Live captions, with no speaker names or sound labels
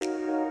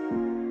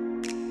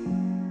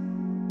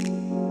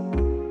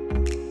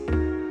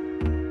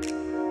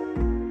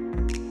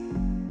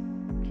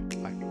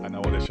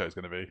this show's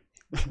going to be.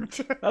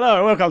 Hello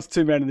and welcome to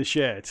Two Men in the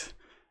Shed.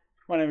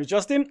 My name is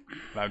Justin.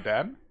 No,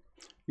 Dan?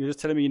 You're just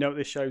telling me you know what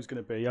this show's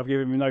going to be. I've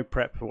given you no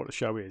prep for what the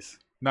show is.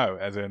 No,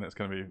 as in it's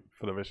going to be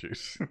full of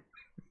issues.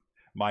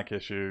 Mic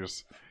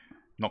issues,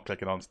 not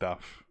clicking on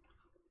stuff,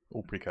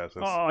 all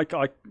precursors.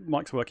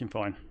 Mic's working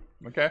fine.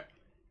 Okay,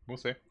 we'll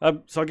see.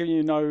 So I've given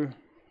you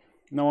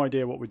no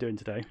idea what we're doing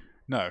today.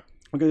 No.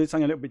 We're going to do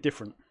something a little bit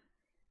different.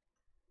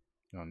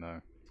 Oh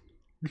no.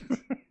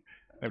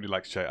 Nobody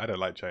likes change. I don't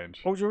like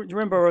change. Oh, do you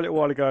remember a little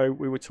while ago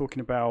we were talking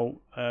about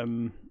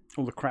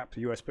all the crap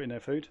the US put in their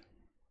food?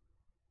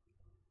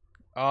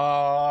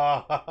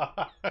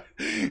 Ah.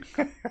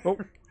 Well,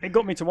 it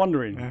got me to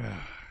wondering.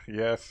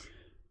 Yes.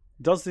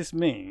 Does this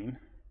mean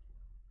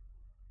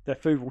their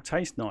food will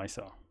taste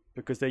nicer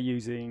because they're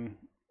using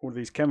all of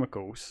these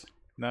chemicals?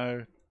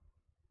 No.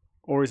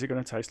 Or is it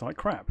going to taste like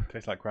crap?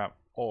 Tastes like crap.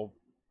 Or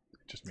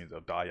it just means they'll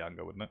die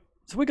younger, wouldn't it?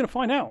 So we're going to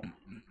find out.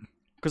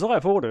 Because I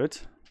have ordered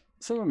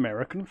some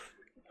American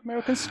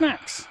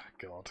snacks.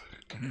 God.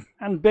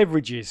 And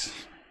beverages.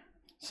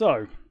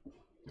 So,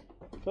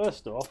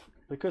 first off,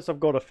 because I've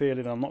got a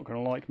feeling I'm not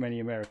going to like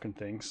many American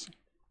things,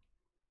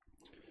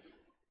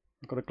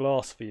 I've got a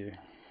glass for you.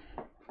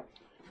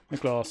 A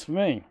glass for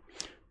me.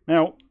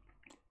 Now,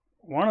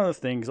 one of the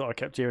things that I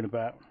kept hearing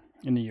about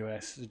in the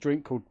US is a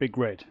drink called Big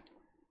Red.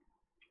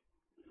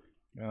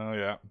 Oh,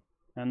 yeah.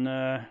 And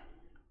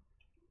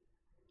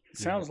it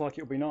sounds like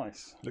it'll be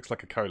nice. Looks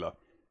like a cola.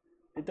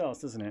 It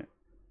does, doesn't it?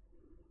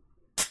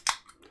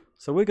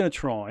 So we're going to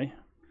try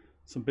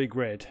some Big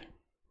Red.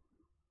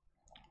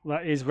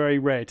 That is very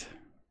red.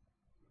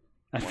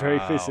 And very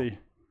fizzy.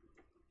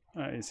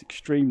 That is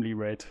extremely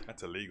red.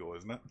 That's illegal,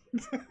 isn't it?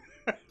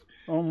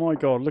 Oh my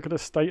god, look at the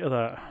state of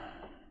that.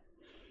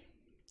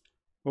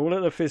 Well, we'll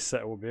let the fizz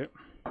settle a bit.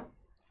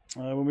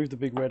 We'll move the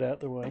Big Red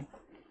out the way.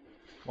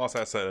 Whilst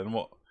that's setting,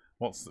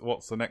 what's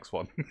the next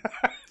one?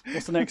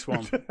 What's the next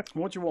one?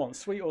 What do you want,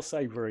 sweet or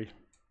savoury?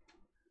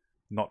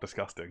 Not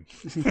disgusting.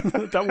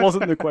 That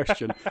wasn't the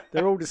question.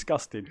 They're all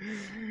disgusting.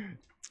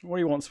 What do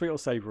you want, sweet or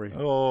savoury?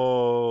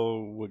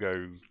 Oh, we'll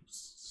go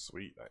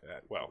sweet.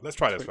 Well, let's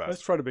try this first.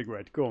 Let's try the Big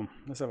Red. Go on,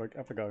 let's have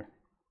a go.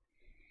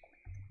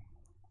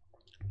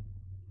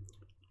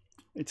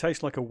 It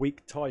tastes like a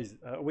weak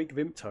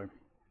Vimto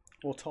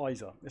or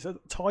Tizer. It's a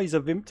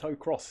Tizer Vimto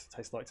cross. It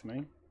tastes like to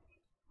me.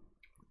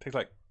 Tastes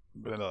like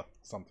vanilla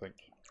something.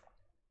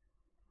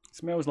 It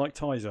smells like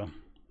Tizer,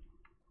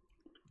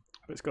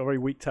 but it's got a very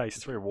weak taste.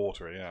 It's very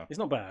watery, yeah. It's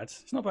not bad.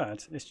 It's not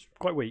bad. It's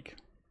quite weak.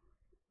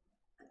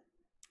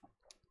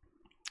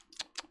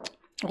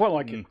 I quite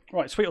like it.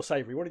 Right, sweet or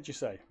savoury? What did you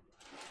say?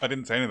 I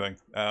didn't say anything.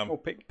 Oh,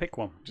 pick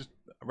one. Just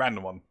a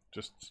random one.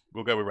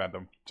 We'll go with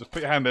random. Just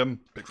put your hand in,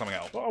 pick something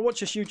out. Well, I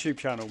watch this YouTube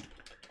channel,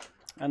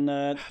 and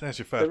there's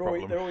your first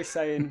problem. They're always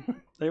saying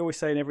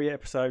in every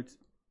episode,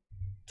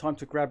 time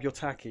to grab your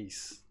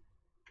takis.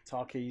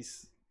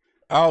 Takis.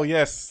 Oh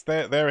yes,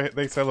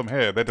 they sell them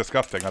here. They're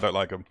disgusting. I don't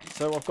like them.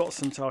 So I've got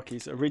some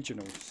Takis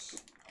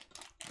originals.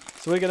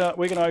 So we're gonna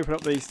open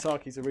up these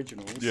Takis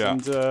originals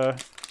and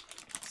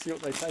see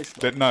what they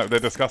taste like. They're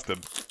disgusting.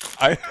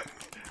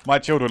 My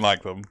children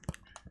like them.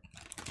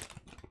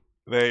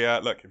 They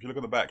look. If you look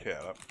at the back here,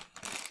 look.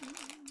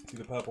 See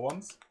the purple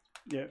ones?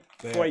 Yeah.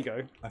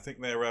 Fuego. I think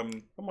they're Oh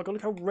my god!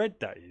 Look how red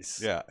that is.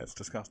 Yeah, it's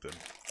disgusting.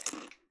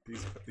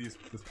 This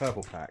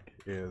purple pack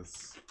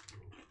is.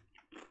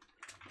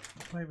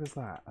 What flavour is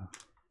that?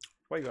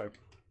 Fuego.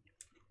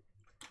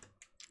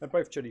 They're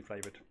both chili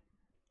flavoured.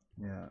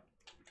 Yeah.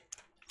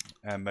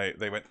 And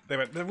they went.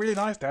 They're really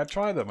nice, Dad.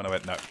 Try them. And I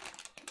went, no.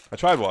 I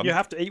tried one. You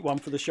have to eat one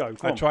for the show.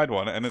 I tried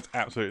one, and it's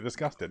absolutely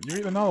disgusting. You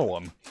eat another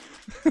one.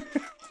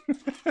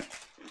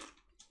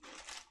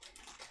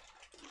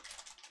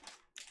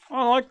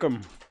 I like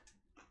them.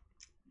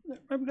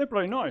 They're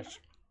pretty nice.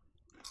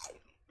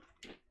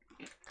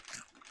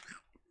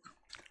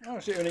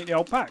 I'll sit and eat the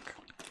whole pack.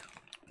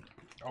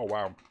 Oh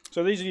wow!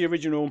 So these are the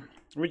original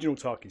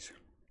Takis.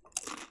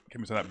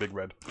 Give me some of that Big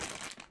Red.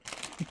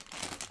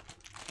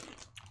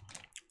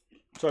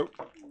 So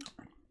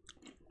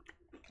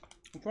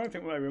I'm trying to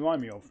think what they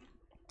remind me of.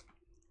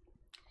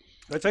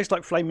 They taste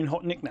like flaming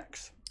hot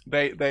knickknacks.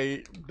 They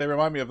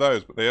remind me of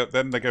those, but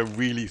then they go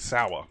really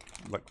sour,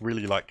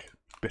 really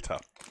bitter.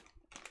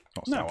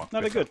 Not sour.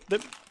 No, they're good.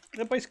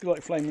 They're basically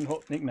like flaming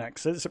hot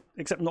knickknacks,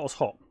 except not as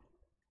hot.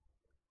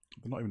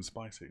 They're not even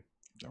spicy.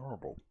 They're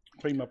horrible.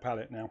 Clean my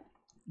palate now.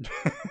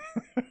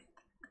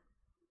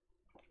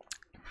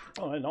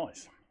 Oh, they're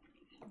nice.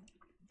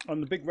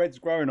 And the Big Red's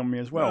growing on me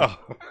as well.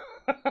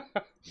 Oh.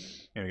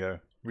 Here we go.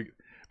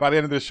 By the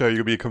end of this show,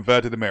 you'll be a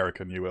converted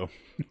American, you will.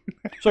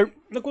 So,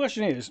 the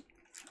question is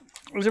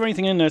there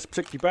anything in there that's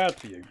particularly bad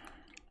for you?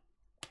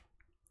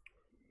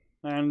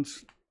 And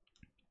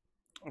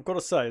I've got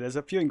to say, there's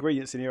a few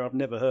ingredients in here I've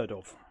never heard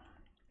of.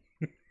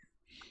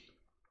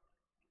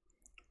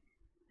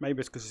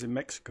 Maybe it's because it's in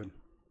Mexican.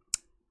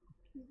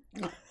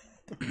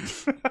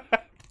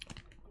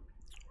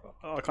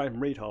 Oh, I can't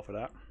even read half of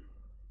that.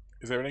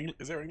 Is there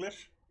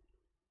English?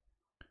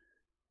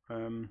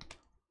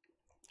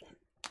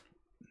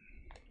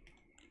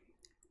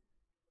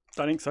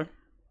 Don't think so.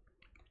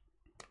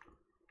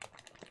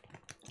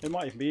 It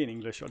might even be in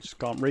English. I just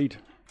can't read.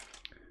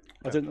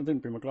 I didn't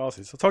bring my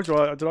glasses. I told you.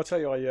 Did I tell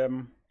you I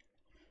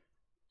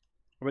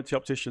went to the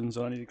opticians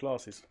and I needed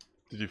glasses?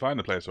 Did you find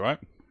the place, all right?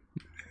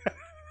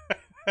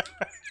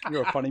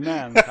 You're a funny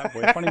man, that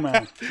boy. Funny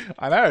man.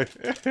 I know.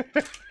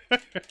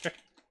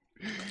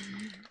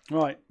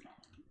 Right.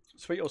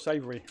 Sweet or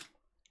savoury?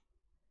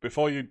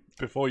 Before you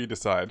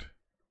decide,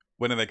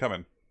 when are they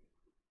coming?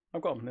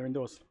 I've got them. They're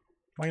indoors.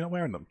 Why are you not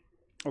wearing them?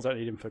 I don't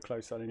need them for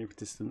close. I don't need them for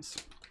distance.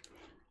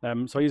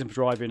 So I use them for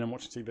driving and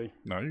watching TV.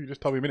 No, you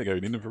just told me a minute ago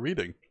you need them for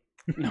reading.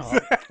 No,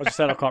 I just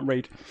said I can't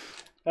read.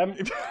 We're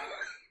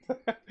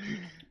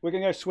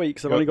going to go sweet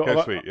because I've only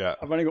got sweet, yeah.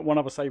 I've only got one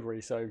other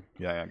savoury. So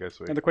Yeah, go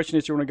sweet. and the question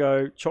is, do you want to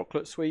go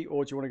chocolate sweet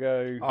or do you want to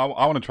go?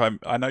 I want to try.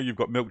 I know you've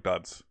got milk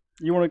duds.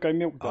 You want to go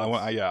milk duds?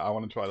 I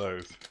want to try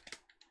those.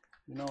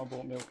 You know I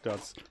bought milk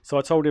duds. So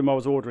I told him I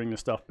was ordering the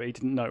stuff, but he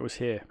didn't know it was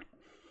here.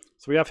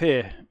 So we have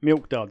here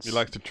milk duds. He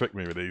likes to trick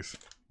me with these.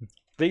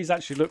 These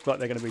actually look like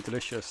they're going to be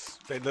delicious.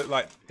 They look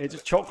like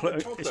It's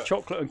chocolate. It's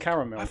chocolate and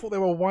caramel. I thought they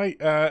were white,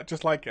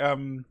 just like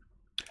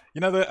you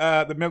know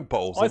the milk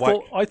bottles.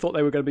 I thought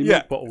they were going to be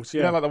milk bottles. Yeah,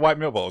 you know, like the white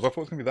milk bottles. I thought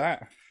it was going to be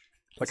that,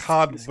 like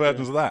hard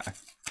versions of that.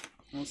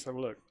 Let's have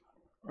a look.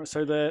 Right,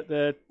 so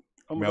they're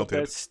oh my God, Melted.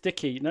 they're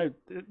sticky. No,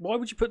 why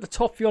would you put the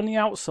toffee on the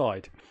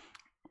outside?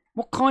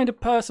 What kind of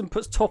person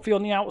puts toffee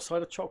on the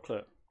outside of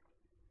chocolate?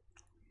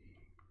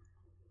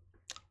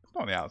 It's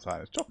not on the outside.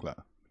 It's chocolate.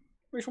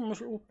 Which one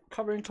was all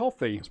covered in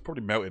toffee? It's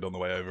probably melted on the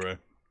way over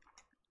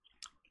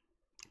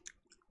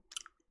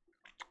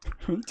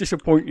here.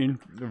 Disappointing.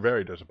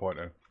 Very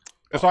disappointing.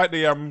 It's like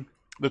the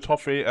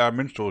toffee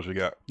minstrels you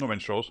get. Not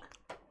minstrels.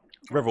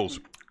 Revels.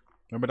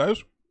 Remember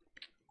those?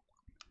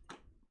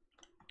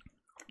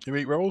 You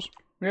eat Revels?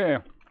 Yeah.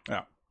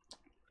 Yeah.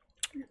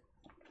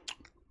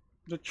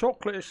 The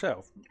chocolate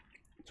itself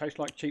tastes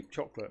like cheap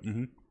chocolate.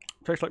 Mm-hmm.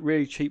 Tastes like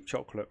really cheap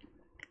chocolate.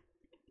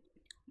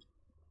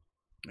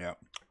 Yeah.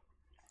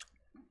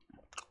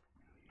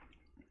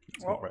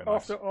 It's not very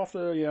nice.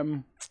 After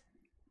the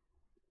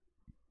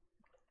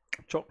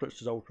chocolate's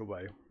dissolved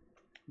away,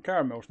 the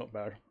caramel's not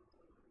bad.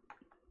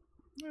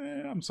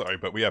 I'm sorry,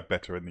 but we have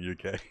better in the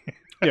UK.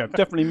 Yeah,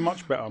 definitely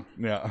much better.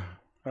 Yeah.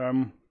 We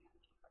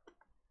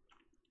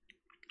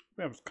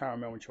have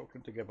caramel and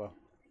chocolate together.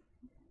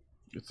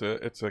 It's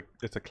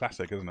a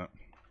classic, isn't it?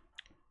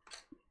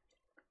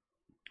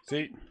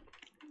 See,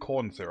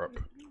 corn syrup.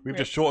 We've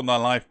just shortened our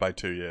life by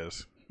 2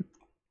 years.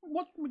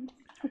 What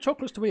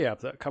chocolates do we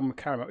have that come with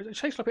caramel? It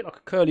tastes a bit like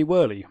a Curly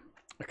Whirly,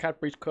 a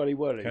Cadbury's Curly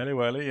Whirly. Curly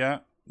Whirly, yeah.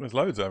 There's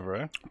loads over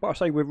here. But I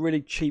say with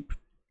really cheap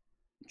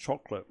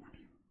chocolate.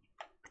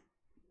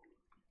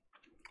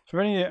 So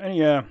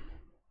anyone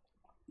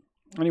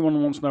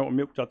who wants to know what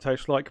milk dud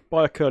tastes like,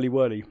 buy a Curly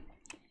Whirly.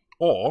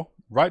 Or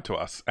write to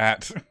us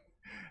at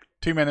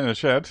 2 Men in a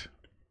Shed.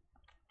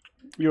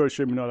 You're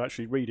assuming I'd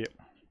actually read it.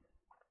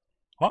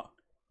 What?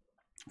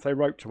 If they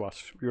wrote to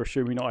us, you're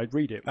assuming that I'd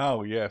read it.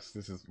 Oh, yes.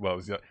 This is,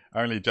 well,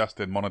 only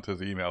Justin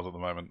monitors emails at the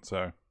moment,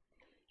 so.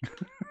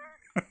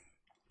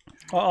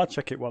 I'll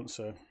check it once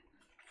a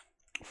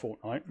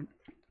fortnight.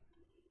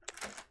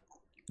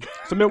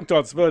 So milk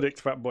duds, verdict,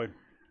 fat boy.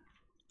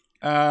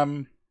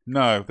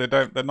 No, they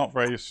don't. They're not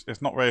very.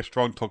 It's not very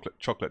strong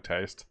chocolate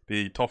taste.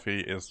 The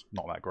toffee is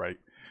not that great,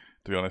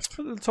 to be honest.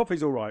 The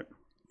toffee's all right.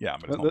 Yeah,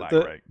 but it's not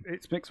that great.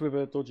 It's mixed with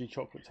a dodgy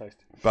chocolate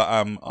taste. But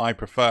I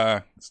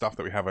prefer stuff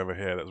that we have over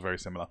here that's very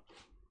similar.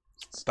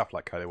 Stuff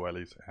like Curly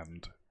Whirlies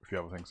and a few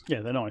other things.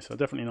 Yeah, they're nicer.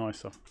 Definitely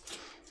nicer.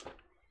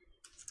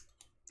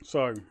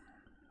 So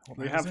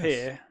we have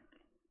here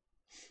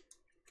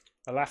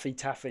a Laffy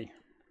Taffy.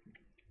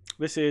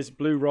 This is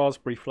blue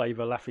raspberry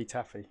flavour Laffy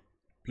Taffy.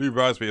 Blue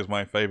raspberry is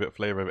my favourite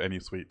flavour of any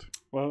sweet.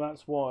 Well,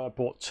 that's why I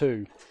bought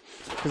two.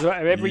 Because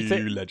out of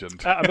everything, You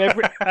legend. out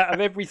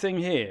of everything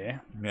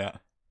here, Yeah.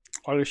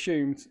 I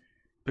assumed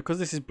because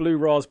this is blue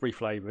raspberry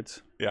flavoured,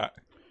 Yeah.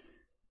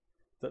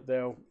 that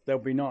they'll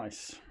be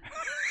nice.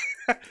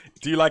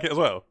 Do you like it as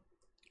well?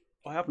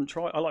 I haven't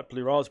tried. I like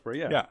blue raspberry.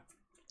 Yeah. Yeah.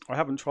 I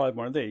haven't tried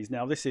one of these.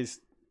 Now this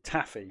is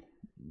taffy.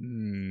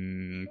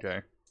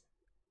 Okay.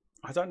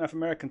 I don't know if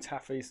American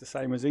taffy is the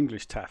same as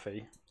English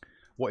taffy.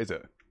 What is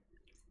it?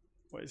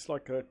 Well, it's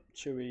like a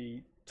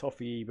chewy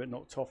toffee, but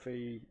not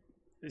toffee.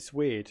 It's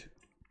weird.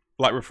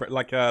 Like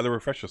the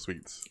refresher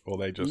sweets, or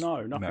they just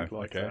No, nothing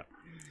like that.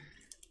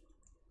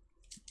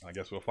 I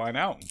guess we'll find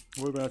out.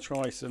 We're going to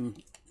try some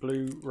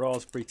blue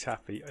raspberry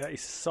taffy. That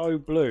is so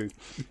blue.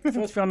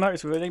 First thing I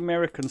noticed with any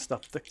American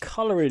stuff, the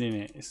colouring in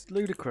it is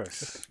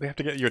ludicrous. They have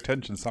to get your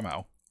attention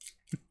somehow.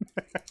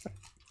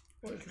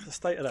 What's the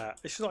state of that?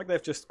 It's just like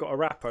they've just got a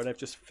wrapper and they've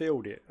just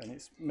filled it and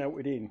it's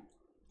melted in.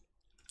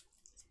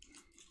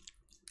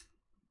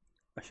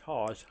 It's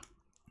hard.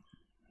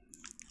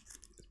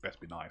 It's best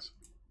be nice.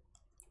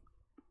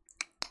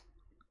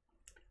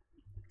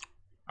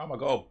 Oh my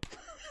god.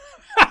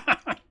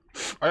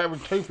 I have a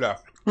tooth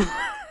left.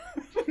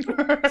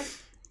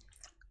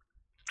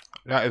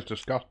 That is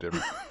disgusting.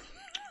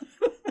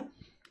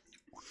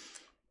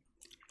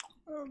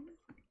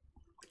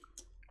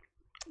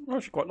 I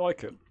actually quite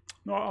like it.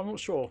 No, I'm not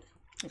sure.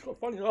 It's got a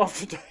funny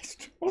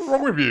aftertaste. What's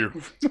wrong with you?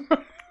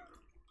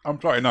 I'm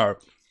sorry, no.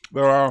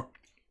 There are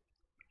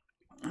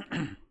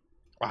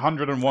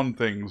 101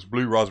 things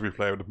blue raspberry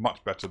flavoured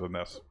much better than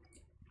this.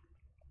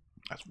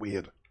 That's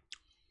weird.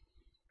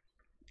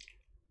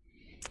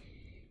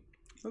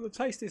 So the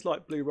taste is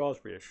like blue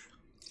raspberry-ish.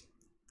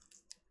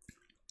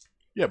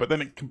 Yeah, but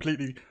then it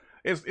completely...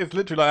 It's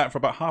literally like that for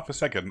about half a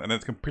second, and then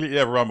it's completely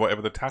overrun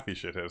whatever the taffy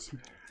shit is.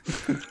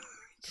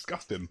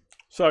 Disgusting.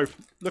 So,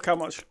 look how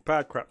much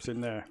bad crap's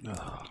in there.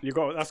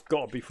 That's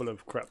got to be full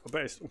of crap. I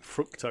bet it's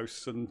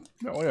fructose and...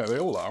 Oh yeah, they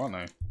all are, aren't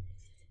they?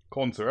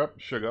 Corn syrup,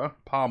 sugar,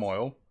 palm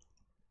oil.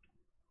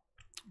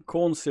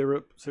 Corn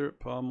syrup,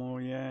 palm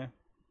oil, yeah.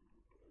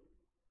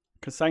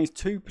 Contains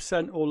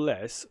 2% or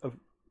less of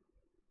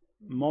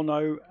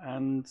mono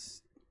and...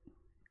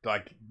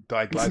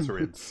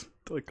 Diglycerides.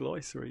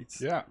 Diglycerides.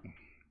 Yeah.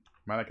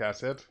 Malic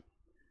acid.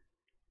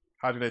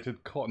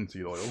 Hydrogenated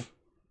cottonseed oil.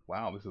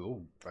 Wow, this is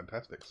all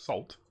fantastic.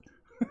 Salt.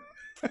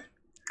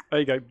 There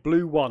you go,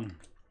 blue 1.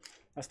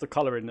 That's the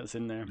colouring that's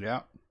in there.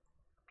 Yeah.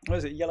 What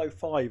is it? Yellow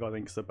 5, I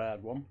think, is the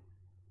bad one.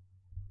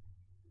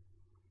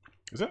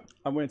 Is it?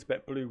 I'm willing to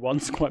bet blue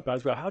 1's quite bad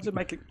as well. How do you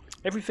make it...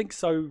 Everything's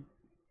so...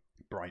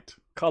 Bright.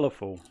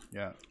 Colourful.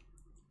 Yeah.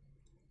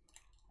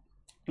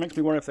 Makes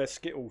me wonder if their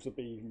Skittles would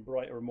be even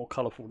brighter and more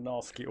colourful than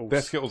our Skittles.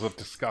 Their Skittles are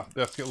disgusting.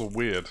 Their Skittles are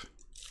weird.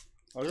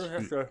 I just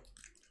have to...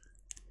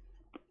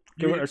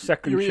 Give it a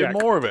second check. You're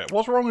eating more of it.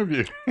 What's wrong with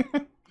you?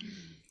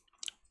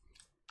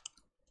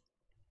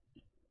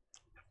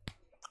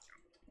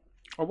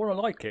 I want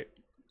to like it.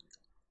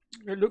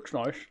 It looks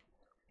nice.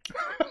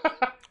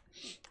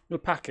 The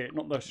packet,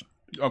 not this.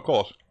 Of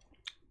course.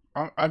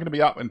 I'm going to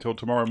be up until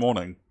tomorrow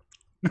morning.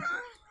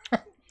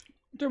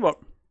 Do what?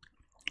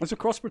 It's a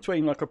cross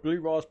between like a blue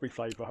raspberry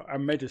flavour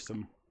and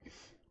medicine.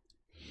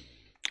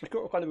 It's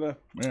got a kind of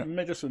a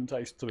medicine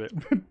taste to it.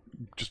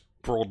 Just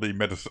broadly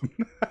medicine.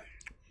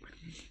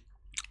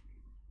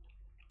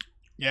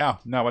 Yeah,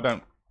 no, I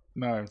don't.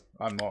 No,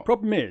 I'm not.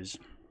 Problem is,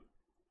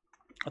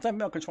 I don't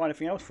think I can try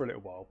anything else for a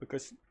little while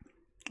because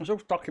it's all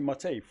stuck in my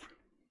teeth.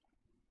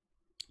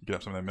 You can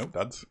have some of their milk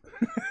duds.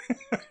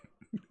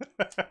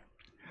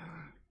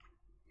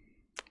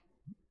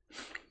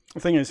 The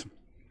thing is,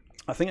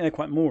 I think they're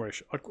quite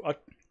Moorish.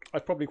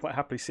 I'd probably quite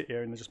happily sit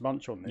here and just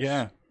munch on this.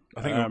 Yeah,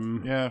 I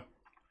think. Yeah,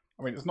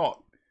 I mean, it's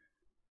not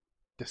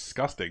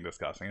disgusting. It's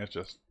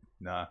just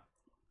nah.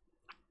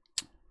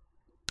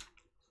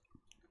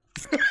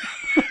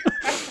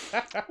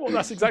 Well,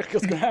 that's exactly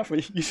what's going to happen.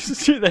 You just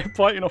sit there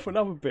biting off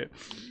another bit,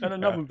 and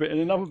another bit, and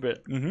another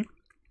bit. Mm-hmm.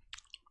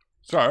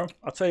 So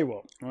I'll tell you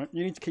what. Right,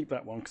 you need to keep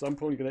that one because I'm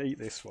probably going to eat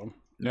this one.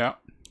 Yeah.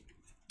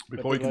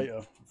 Before we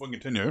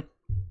continue,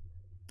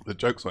 the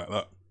jokes like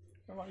that.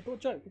 All right, you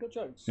got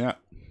jokes. Yeah.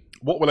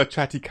 What will a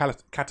chatty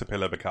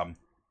caterpillar become?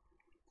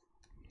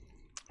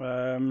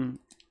 A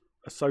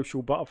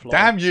social butterfly.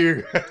 Damn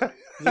you!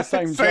 The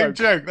same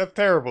joke. That's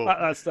terrible.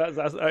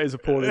 That is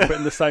appalling.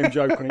 Putting the same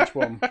joke on each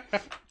one.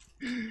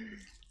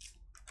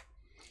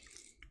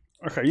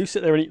 Okay, you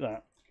sit there and eat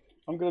that.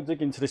 I'm going to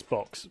dig into this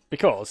box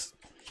because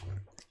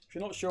if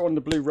you're not sure on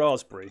the blue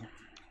raspberry,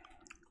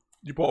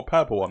 you bought a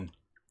purple one.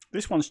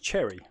 This one's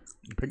cherry.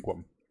 The pink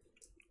one.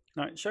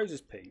 Now it shows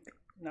us pink.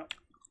 Now,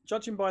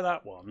 judging by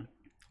that one,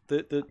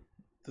 the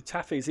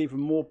taffy is even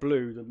more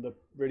blue than the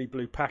really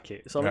blue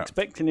packet. So I'm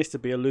expecting this to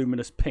be a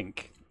luminous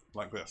pink.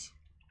 Like this.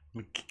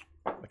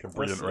 Like a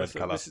brilliant red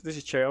colour. This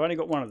is cherry. I've only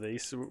got one of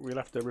these, so we'll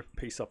have to rip a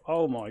piece up.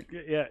 Oh my,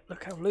 yeah,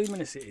 look how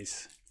luminous it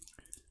is.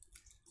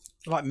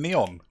 Like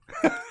neon.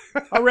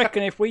 I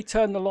reckon if we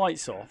turn the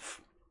lights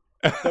off,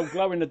 they'll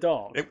glow in the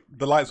dark.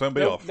 The lights won't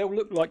be off. They'll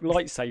look like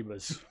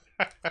lightsabers.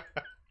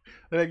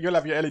 You'll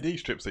have your LED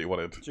strips that you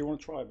wanted. Do you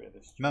want to try a bit of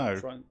this?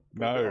 No.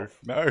 No.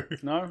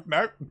 No?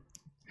 No.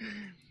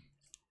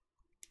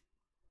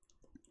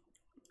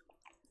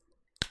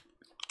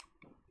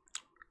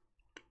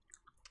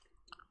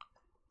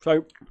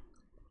 So,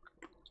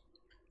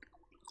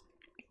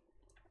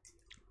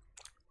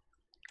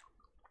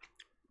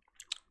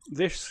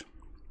 this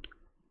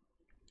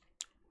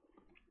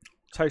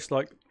tastes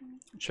like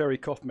cherry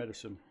cough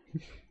medicine.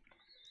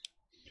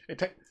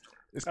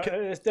 It's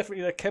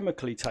definitely a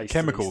chemically tasty.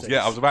 Chemicals,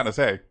 yeah, I was about to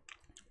say.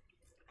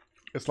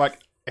 It's like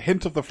a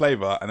hint of the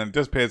flavour and then it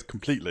disappears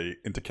completely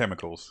into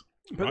chemicals.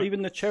 But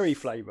even the cherry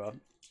flavour,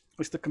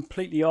 it's the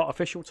completely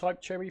artificial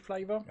type cherry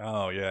flavour.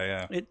 Oh,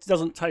 yeah. It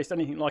doesn't taste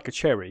anything like a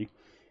cherry.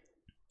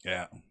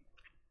 Yeah.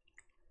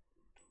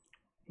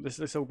 This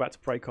is all about to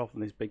break off in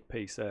this big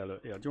piece there.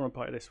 Look, yeah. Do you want to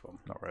bite of this one?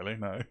 Not really,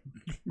 no.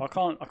 I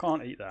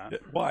can't eat that.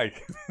 Why?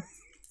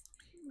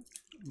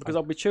 Because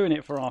I'll be chewing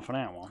it for half an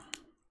hour.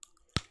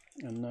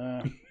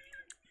 And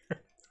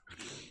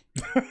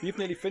you've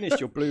nearly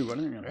finished your blue one,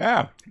 haven't you?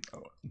 Yeah.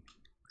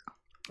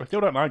 I still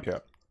don't like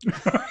it.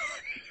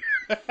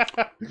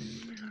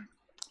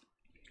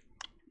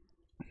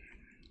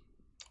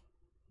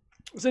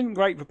 It's isn't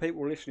great for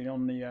people listening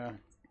on the...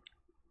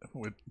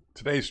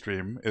 Today's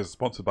stream is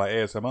sponsored by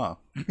ASMR.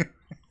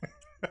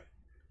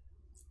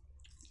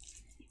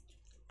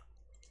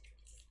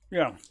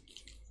 Yeah.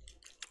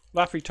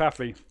 Laffy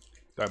Taffy.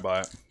 Don't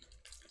buy it.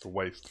 It's a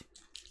waste.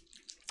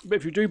 But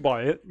if you do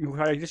buy it, you'll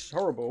say this is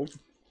horrible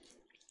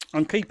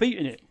and keep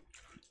eating it.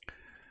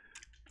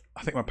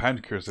 I think my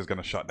pancreas is going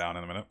to shut down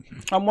in a minute.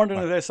 I'm wondering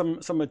if there's some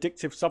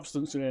addictive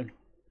substance in it.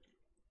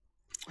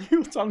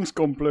 Your tongue's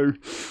gone blue.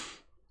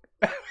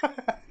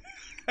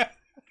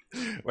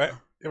 Wait, yeah,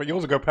 but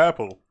yours will go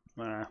purple.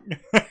 Nah.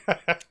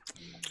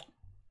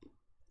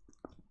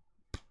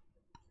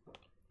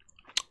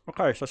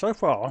 Okay, so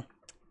far,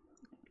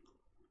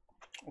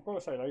 I've got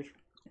to say those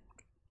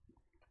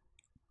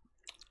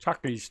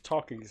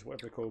Takis,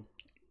 whatever they're called.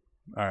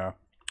 Oh, yeah.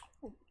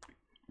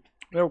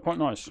 They're all quite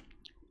nice.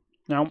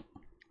 Now,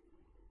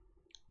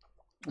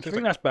 I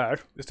think that's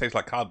bad. This tastes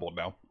like cardboard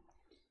now.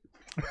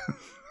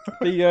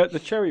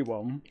 The cherry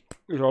one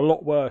is a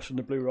lot worse than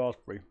the blue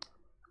raspberry.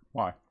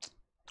 Why?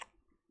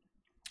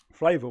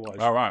 Flavour-wise.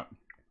 All right.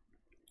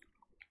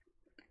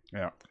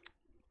 Yeah.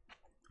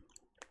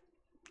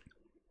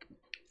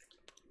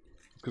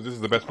 Because this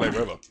is the best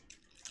flavour ever.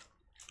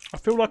 I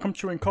feel like I'm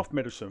chewing cough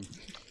medicine.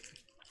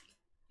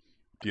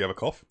 Do you have a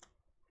cough?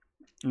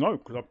 No,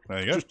 because There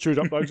you I go. just chewed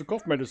up loads of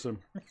cough medicine.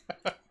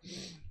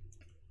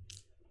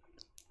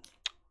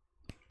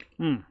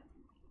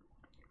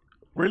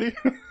 Really?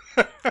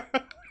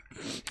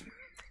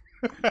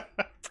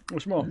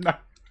 What's more? No.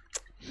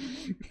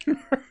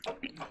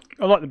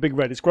 I like the big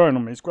red. It's growing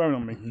on me. It's growing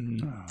on me.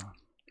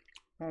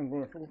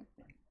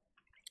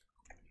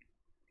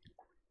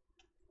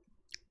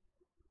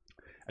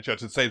 Actually, I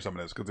should save some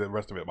of this because the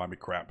rest of it might be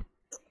crap.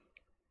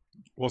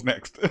 What's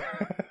next? Do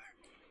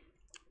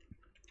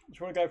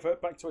you want to go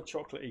back to a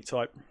chocolatey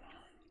type?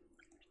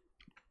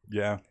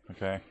 Yeah,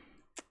 okay.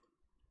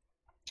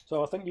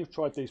 So I think you've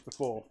tried these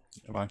before.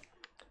 Am I?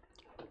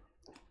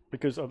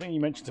 Because I think you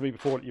mentioned to me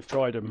before that you've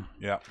tried them.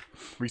 Yeah.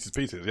 Reese's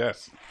Pieces,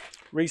 yes.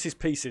 Reese's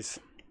Pieces.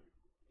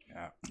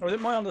 Yeah. Was it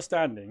my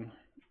understanding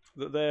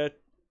that they're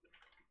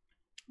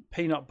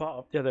peanut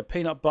butter? Yeah, they're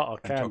peanut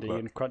butter candy chocolate.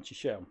 and crunchy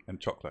shell. And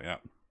chocolate, yeah.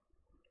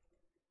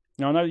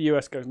 Now I know the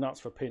US goes nuts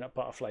for peanut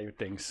butter flavoured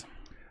things.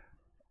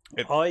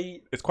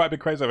 It's quite a big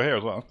craze over here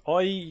as well.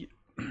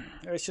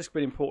 It's just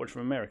been imported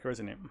from America,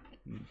 isn't it?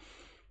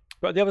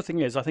 But the other thing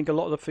is, I think a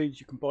lot of the foods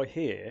you can buy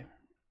here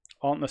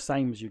aren't the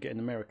same as you get in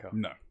America.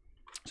 No.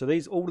 So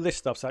all of this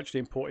stuff's actually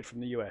imported from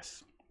the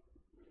US.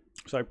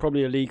 So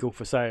probably illegal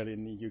for sale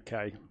in the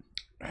UK.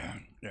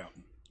 Yeah.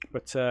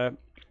 But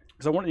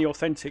because I want the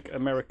authentic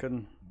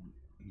American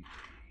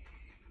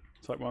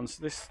type ones.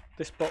 This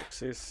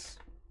box is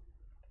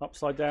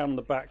upside down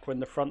the back when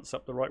the front's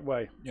up the right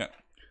way. Yeah.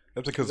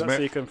 That's because, So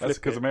you can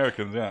flip it.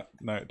 Americans,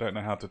 don't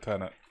know how to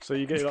turn it. So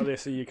you get it like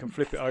this, so you can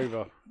flip it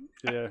over.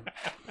 Yeah,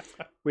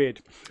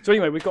 weird. So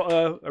anyway, we've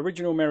got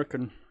original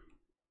American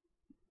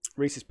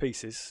Reese's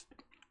Pieces,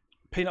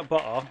 peanut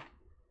butter.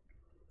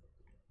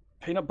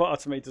 Peanut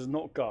butter to me does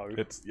not go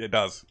It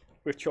does.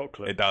 with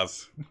chocolate. It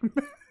does.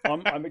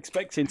 I'm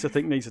expecting to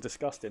think these are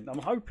disgusting. I'm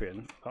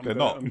hoping I'm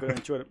going to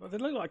enjoy them. They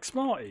look like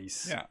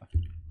Smarties. Yeah.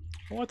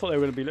 Well, I thought they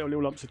were going to be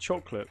little lumps of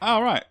chocolate.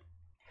 Oh, right.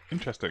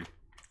 Interesting.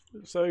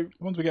 So The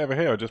ones we get over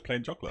here are just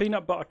plain chocolate.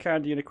 peanut butter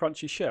candy in a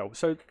crunchy shell.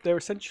 So they're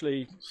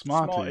essentially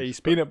Smarties,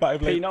 but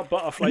peanut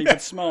butter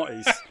flavoured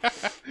Smarties.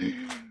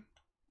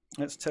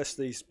 Let's test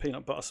these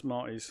peanut butter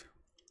Smarties.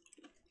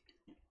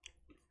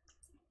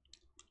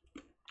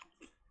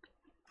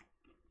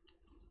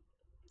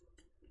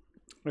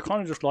 They're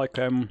kind of just like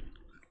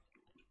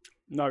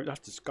no, that's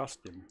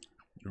disgusting.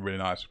 Really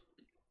nice.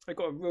 They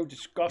got a real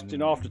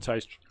disgusting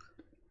aftertaste.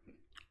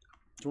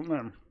 Do you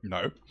want them?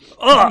 No.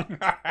 Oh,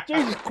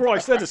 Jesus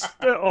Christ!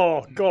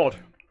 Oh God.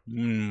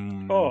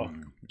 Oh.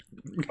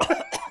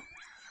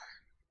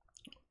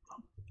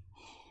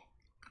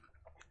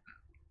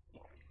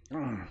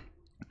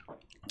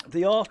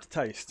 The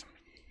aftertaste.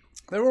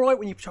 They're all right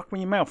when you chuck them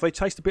in your mouth. They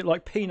taste a bit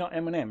like peanut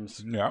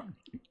M&Ms, Yeah.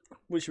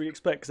 which we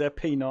expect because they're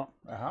peanut.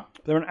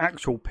 They're an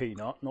actual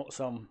peanut, not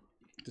some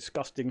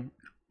disgusting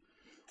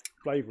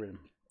flavouring.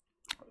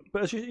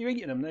 But as you're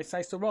eating them, they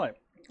taste all right.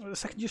 The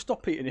second you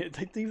stop eating it,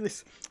 they do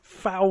this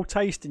foul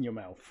taste in your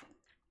mouth.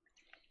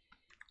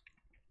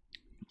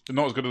 They're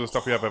not as good as the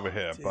stuff we have over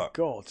here, Dear but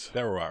God.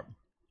 they're alright.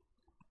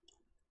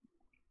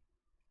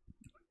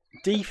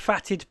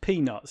 Defatted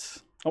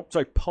peanuts. Oh,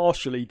 sorry,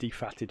 partially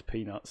defatted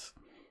peanuts.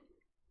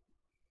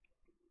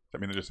 Does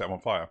that mean they just set them on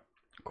fire?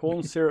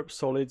 Corn syrup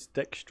solids,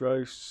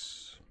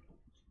 dextrose,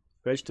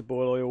 vegetable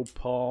oil,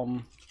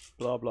 palm,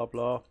 blah, blah,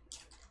 blah.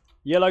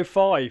 Yellow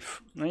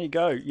 5. There you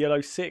go. Yellow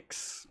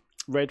 6.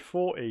 Red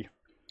 40.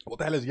 What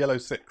the hell is yellow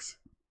 6?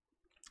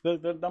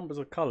 The numbers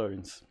of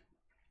colourings.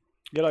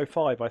 Yellow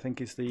 5, I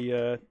think, is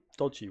the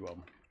dodgy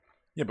one.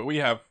 Yeah, but we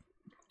have...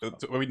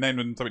 we named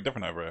them something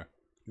different over here.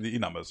 The E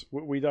numbers.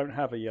 We don't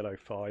have a yellow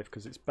 5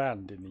 because it's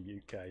banned in the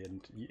UK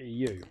and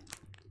EU.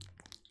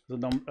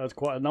 There's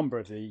quite a number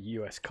of the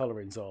US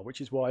colourings are,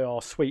 which is why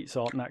our sweets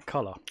aren't that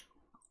colour.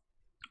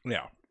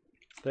 Yeah.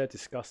 They're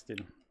disgusting.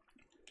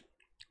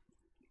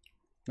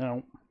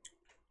 Now,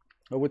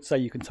 I would say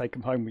you can take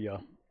them home with you.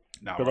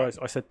 No, But right.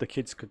 I said the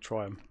kids could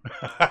try them.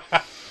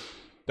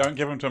 Don't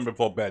give them to them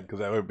before bed because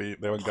they won't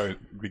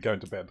be going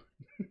to bed.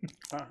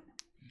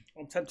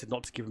 I'm tempted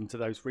not to give them to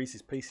those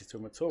Reese's Pieces to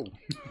them at all.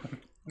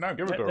 No,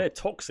 give it to them. They're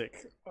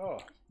toxic. Oh,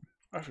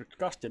 that's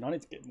disgusting. I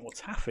need to get more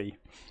taffy.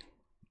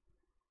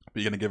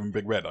 But you're going to give them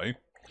Big Red, are you?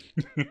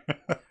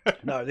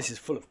 No, this is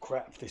full of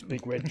crap, this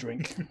Big Red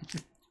drink.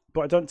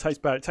 But it doesn't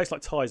taste bad. It tastes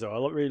like Tizer. I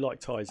really like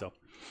Tizer.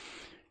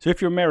 So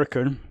if you're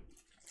American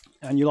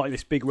and you like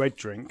this Big Red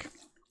drink,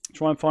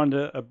 try and find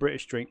a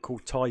British drink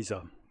called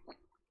Tizer.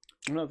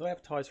 No, they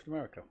have Tizer in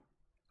America.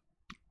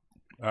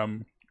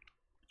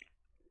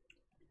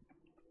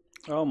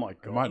 Oh my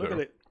god, look at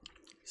it.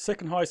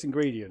 Second highest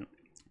ingredient,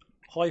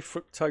 high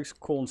fructose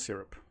corn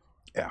syrup.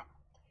 Yeah,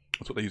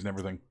 that's what they use in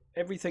everything.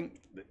 Everything.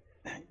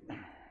 I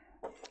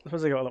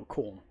suppose they got a lot of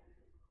corn.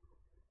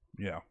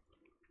 Yeah.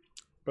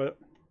 But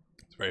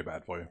it's very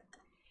bad for you.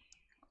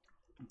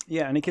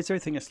 Yeah, and it gives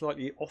everything a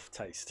slightly off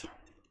taste.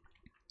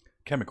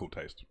 Chemical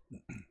taste.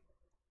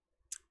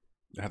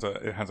 It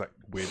has that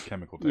weird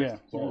chemical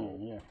taste. Yeah.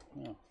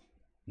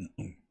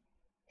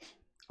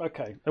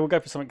 Okay, then we'll go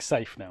for something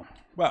safe now.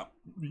 Well,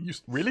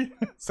 really?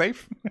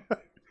 Safe?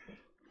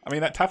 I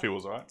mean, that taffy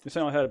was alright. This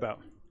thing I heard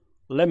about.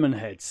 Lemon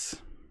heads.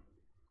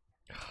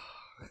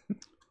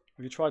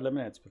 Have you tried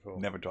lemon heads before?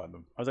 Never tried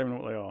them. I don't even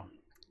know what they are.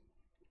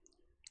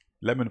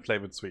 Lemon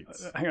flavoured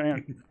sweets. Hang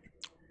on.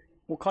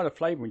 What kind of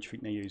flavouring do you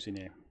think they use in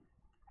here? Do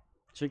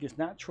you think it's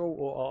natural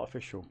or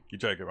artificial? You're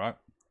joking, right?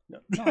 No,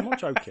 I'm not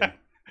joking.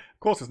 Of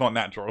course it's not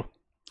natural.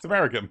 It's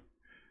American.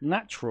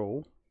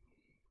 Natural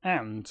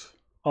and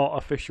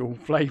artificial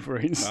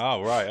flavourings.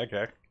 Oh, right,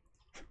 okay.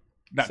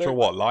 Natural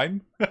what?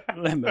 Lime?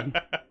 Lemon.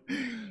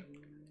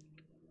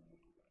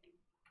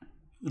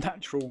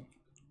 Natural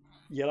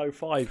yellow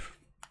 5.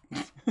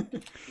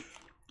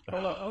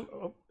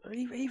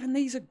 Even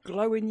these are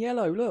glowing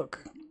yellow.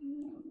 Look,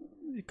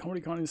 you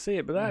probably can't even see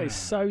it, but that is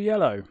so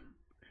yellow. You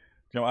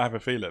know what, I have a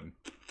feeling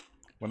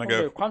when I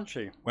go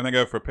crunchy. When I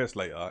go for a piss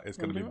later, it's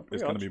gonna be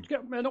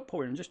They're not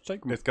pouring. Just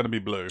take them. It's gonna be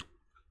blue.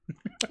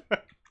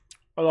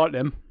 I like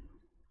them.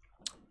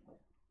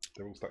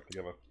 They're all stuck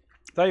together.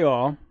 They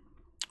are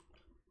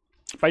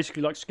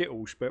basically like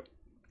Skittles, but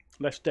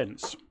less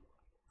dense,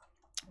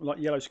 like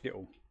yellow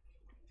Skittle.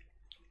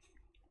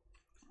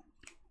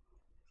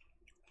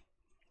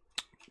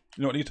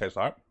 You know what these taste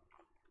like?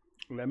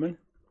 Lemon.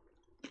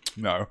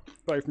 No.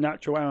 Both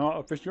natural and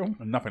artificial.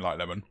 Nothing like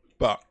lemon,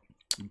 but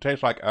it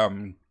tastes like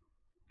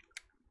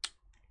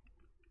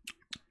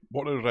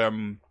what are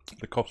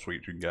the cough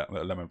sweets you can get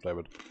that are lemon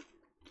flavoured?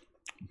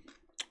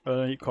 I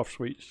don't eat cough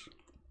sweets.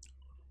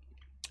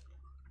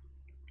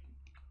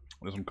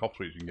 There's some cough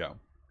sweets you can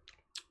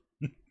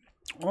get.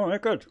 Oh, they're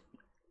good.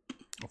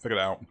 I'll figure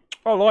it out.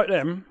 I like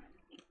them.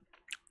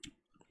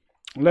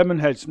 Lemon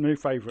heads, new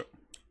favourite.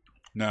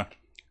 No.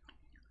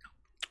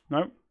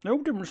 No, they're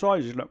all different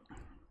sizes. Look,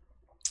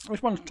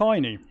 this one's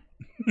tiny.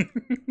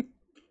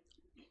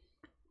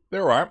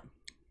 They're alright.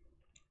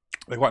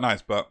 They're quite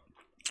nice, but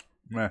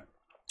meh.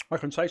 I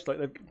can taste like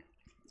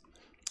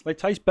they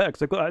taste better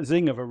because they've got that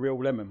zing of a real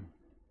lemon.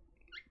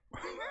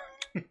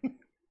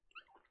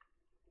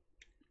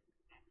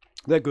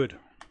 They're good.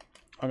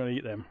 I'm going to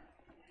eat them.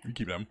 You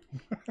keep them.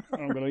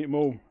 I'm going to eat them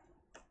all.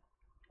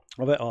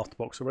 I've ate half the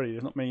box already.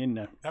 There's not many in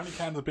there. How many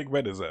cans of Big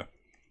Red is there?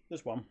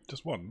 Just one.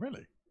 Just one,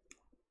 really?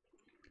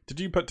 Did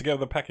you put together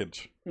the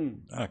package?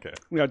 Okay.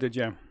 Yeah, I did,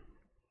 yeah.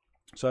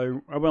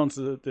 So I went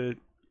onto the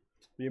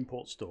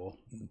import store.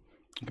 You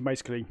can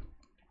basically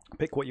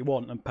pick what you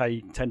want and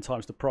pay 10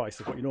 times the price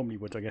of what you normally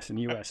would, I guess, in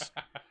the US.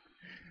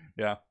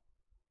 Yeah.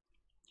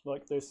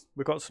 Like this,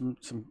 we've got some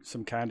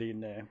candy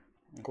in there.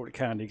 I call it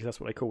candy because that's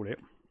what they call it.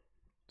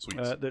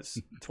 Sweets. That's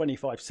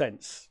 25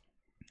 cents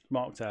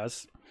marked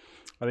as.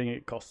 I think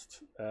it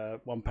cost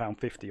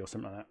 £1.50 or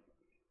something like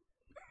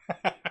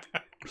that.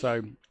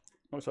 So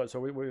what's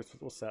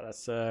that?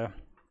 That's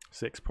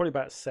 6, probably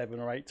about 7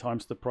 or 8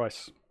 times the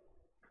price.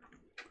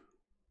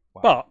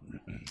 Wow. But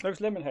those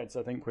lemon heads,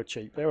 I think, were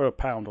cheap. They were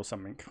 £1 or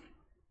something.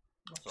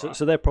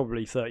 So they're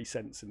probably 30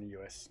 cents in the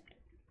US.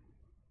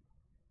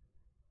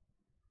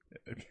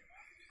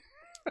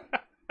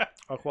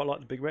 I quite like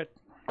the Big Red.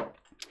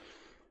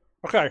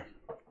 Okay.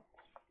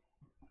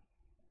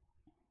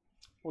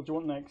 What do you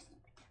want next?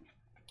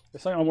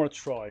 There's something I want to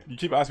try. You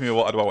keep asking me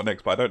what do I want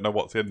next, but I don't know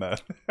what's in there.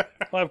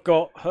 I've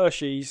got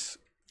Hershey's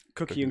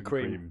Cookie and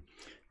Cream.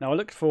 Now, I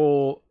looked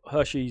for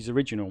Hershey's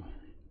Original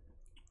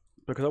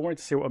because I wanted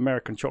to see what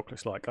American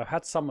chocolate's like. I've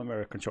had some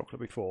American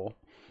chocolate before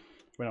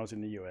when I was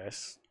in the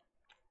US.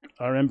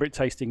 I remember it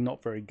tasting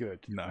not very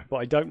good. No. But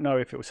I don't know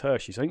if it was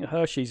Hershey's. I think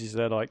Hershey's is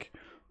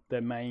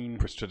their main...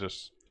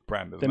 prestigious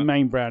brand, isn't it? Their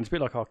main brand. It's a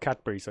bit like our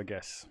Cadbury's, I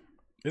guess.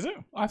 Is it?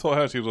 I thought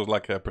Hershey's was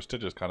like a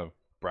prestigious kind of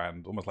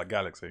brand, almost like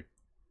Galaxy.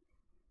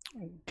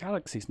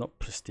 Galaxy's not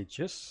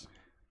prestigious.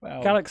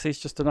 Well, Galaxy's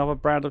just another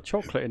brand of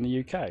chocolate in the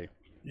UK.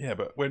 Yeah,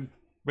 but when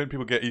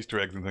people get Easter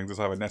eggs and things, it's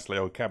either Nestle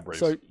or Cadbury's.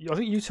 So I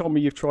think you told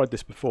me you've tried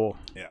this before.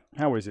 Yeah.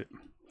 How is it?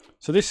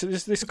 So this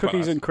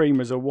cookies and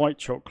cream is a white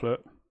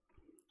chocolate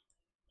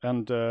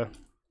and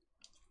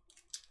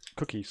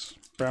cookies,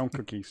 brown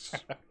cookies.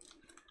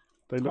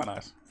 They look quite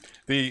nice.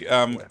 The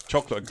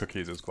chocolate and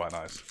cookies is quite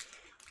nice.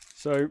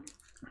 So,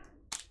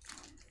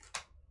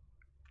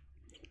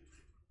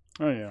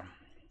 oh yeah.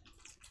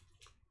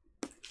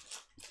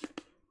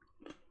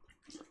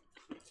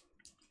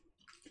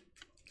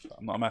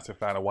 I'm not a massive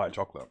fan of white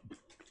chocolate.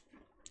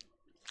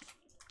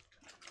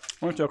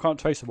 Honestly, I can't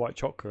taste the white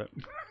chocolate.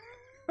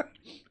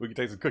 We can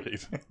taste the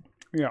cookies.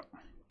 Yeah.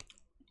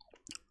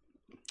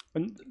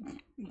 And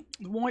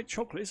the white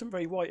chocolate isn't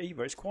very white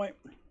either. It's quite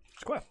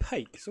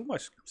opaque. It's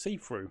almost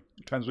see-through.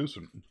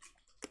 Translucent.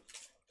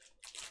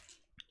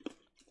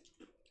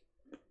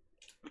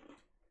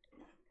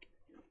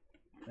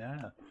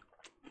 Yeah.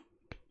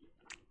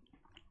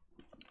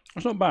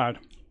 It's not bad.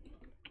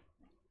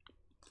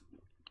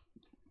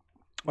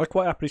 I'd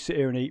quite happily sit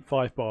here and eat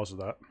 5 bars of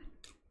that.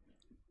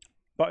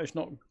 But it's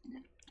not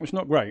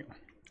great.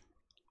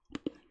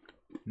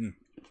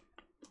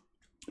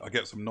 I'll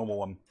get some normal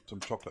one, some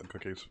chocolate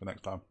cookies for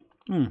next time.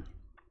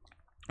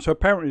 So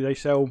apparently they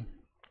sell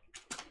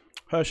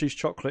Hershey's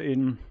chocolate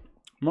in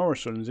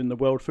Morrison's in the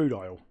World Food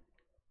aisle.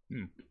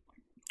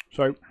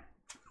 So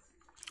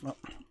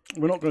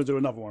we're not going to do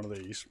another one of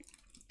these,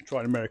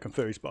 trying American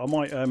foods, but I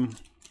might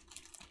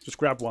just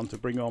grab one to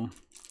bring on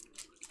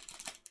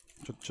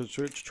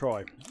to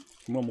try.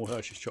 One more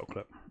Hershey's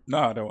chocolate. No,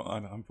 I don't.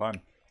 I'm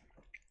fine.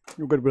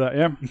 You're good with that,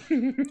 yeah?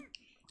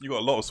 You got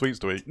a lot of sweets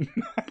to eat.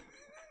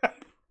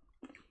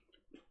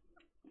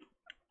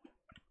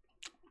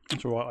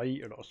 It's alright, I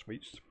eat a lot of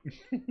sweets.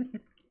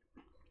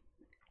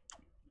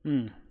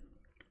 It's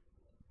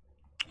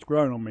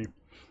growing on me.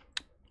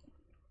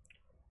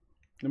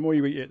 The more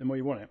you eat it, the more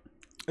you want it.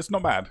 It's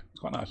not bad.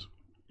 It's quite nice.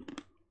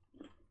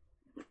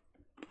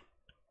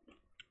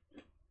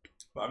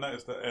 But I've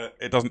noticed that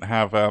it doesn't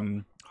have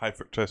high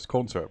fructose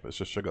corn syrup. It's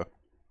just sugar.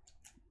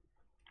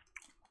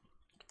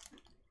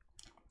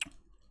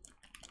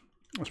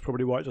 That's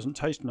probably why it doesn't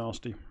taste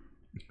nasty.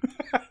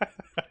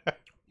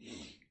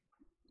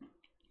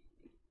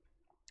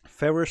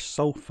 Ferrous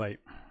sulfate.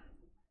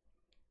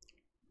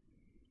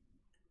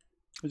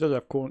 It does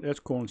have corn. It's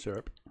corn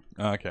syrup.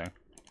 Okay.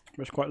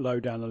 It's quite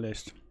low down the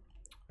list.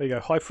 There you go.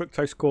 High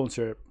fructose corn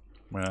syrup.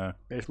 Yeah.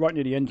 It's right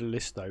near the end of the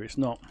list, though. It's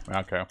not.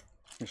 Okay.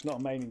 It's not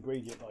a main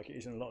ingredient like it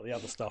is in a lot of the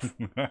other stuff.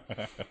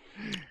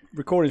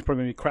 Recording's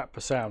probably going to be crap for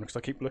sound because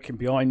I keep looking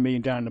behind me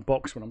and down the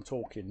box when I'm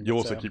talking. You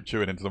also keep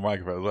chewing into the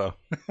microphone as well.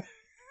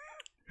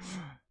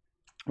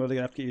 Well, they're going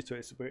to have to get used to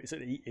it. It's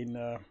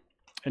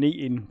an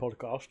eating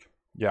podcast.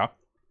 Yeah.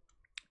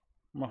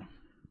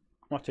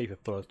 My teeth are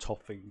full of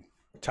toffee,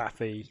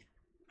 taffy,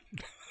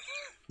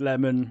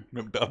 lemon.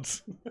 Milk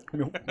duds.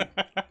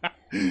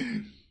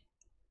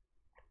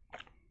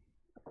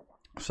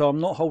 So I'm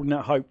not holding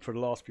out hope for the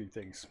last few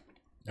things.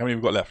 How many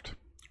have we got left?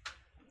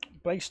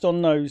 Based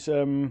on those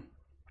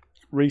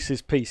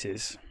Reese's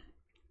Pieces,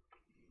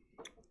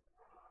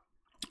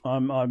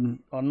 I'm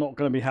not going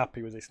to be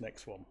happy with this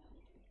next one.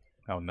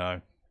 Oh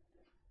no.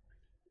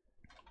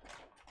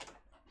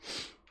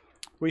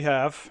 We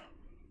have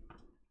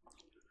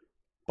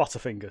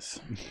Butterfingers,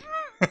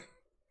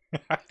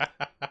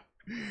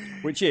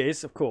 which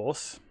is, of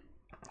course,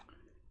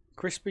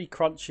 crispy,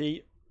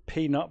 crunchy,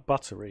 peanut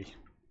buttery.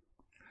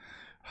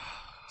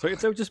 So if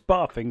they were just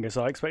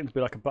Butterfingers, I expect them to be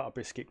like a butter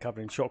biscuit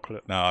covered in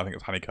chocolate. No, I think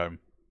it's honeycomb.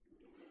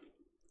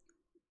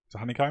 Is it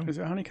honeycomb? Is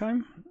it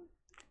honeycomb?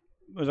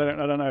 I don't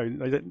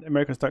know.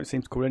 Americans don't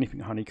seem to call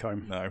anything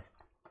honeycomb. No.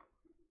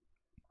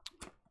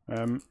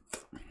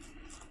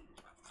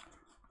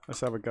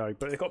 Let's have a go.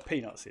 But they've got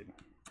peanuts in.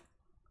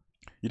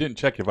 You didn't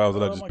check if I was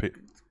allergic to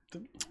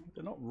peanuts.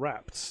 They're not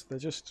wrapped. They're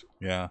just...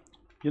 Yeah.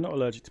 You're not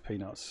allergic to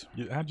peanuts.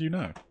 How do you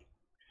know?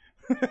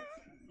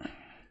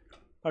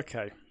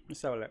 Okay.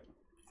 Let's have a look.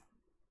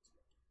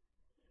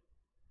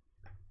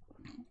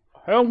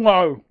 Hell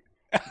no!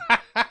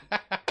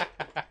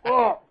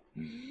 Oh.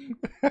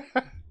 I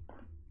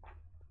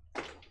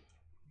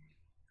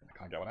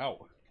can't get one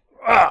out.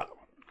 Ah.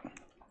 Oh,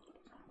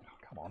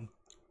 come on.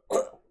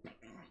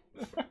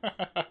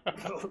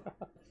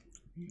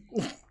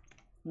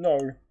 No.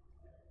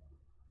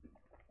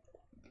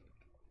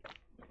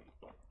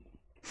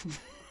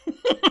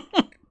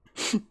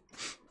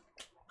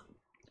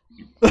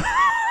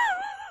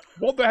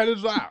 What the hell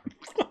is that?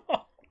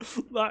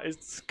 That is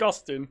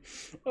disgusting.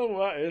 Oh,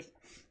 that is.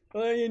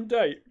 Are they in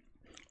date?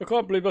 I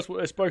can't believe that's what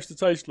they're supposed to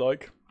taste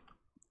like.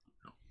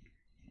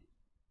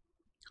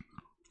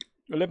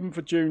 11th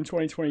of June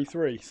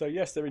 2023. So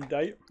yes, they're in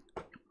date.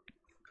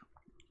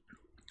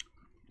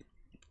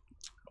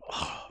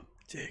 Oh,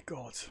 dear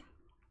God.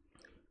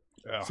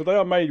 Yeah. So they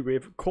are made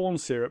with corn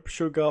syrup,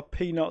 sugar,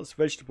 peanuts,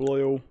 vegetable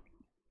oil,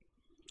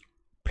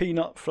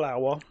 peanut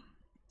flour,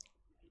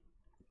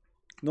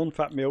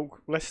 non-fat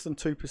milk, less than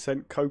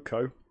 2%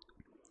 cocoa,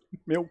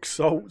 milk,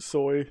 salt,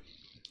 soy,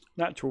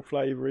 natural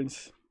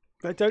flavourings.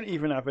 They don't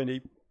even have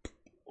any...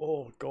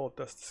 Oh, God,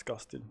 that's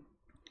disgusting.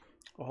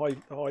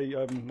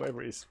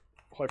 Whatever it is,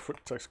 high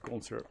fructose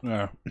corn syrup.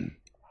 Yeah.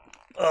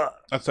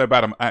 That's so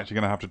bad I'm actually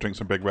going to have to drink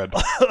some Big Red.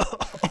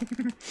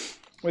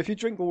 Well, if you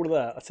drink all of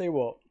that, I'll tell you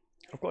what,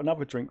 I've got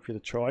another drink for you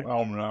to try.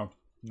 Oh, no.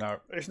 No.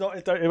 It's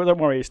not. Don't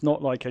worry. It's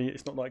not like any.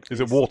 It's not like. Is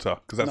it water?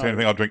 Because that's the only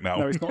thing I'll drink now.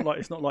 No, it's not like.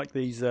 It's not like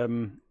these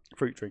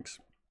fruit drinks.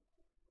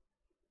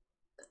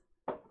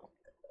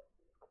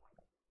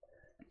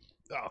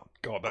 Oh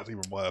God, that's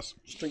even worse.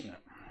 Just drink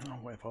that. Oh,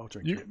 whatever. I'll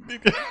drink it.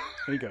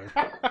 There you go.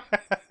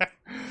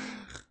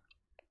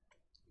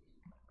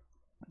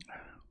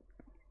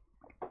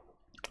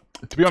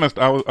 To be honest,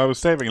 I was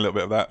saving a little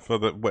bit of that for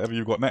whatever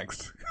you've got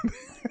next.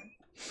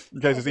 In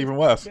case it's even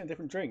worse. Get a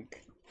different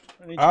drink.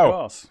 I need your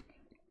glass.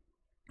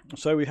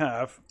 So we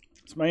have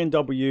some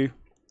A&W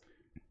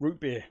root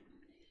beer.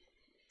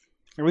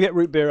 And we get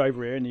root beer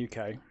over here in the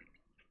UK.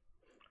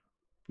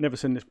 Never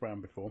seen this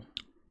brand before.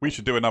 We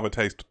should do another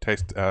taste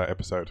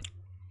episode.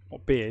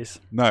 What beers?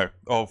 No,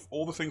 of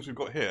all the things we've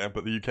got here,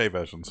 but the UK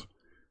versions.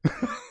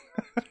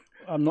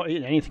 I'm not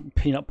eating anything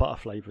peanut butter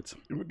flavoured.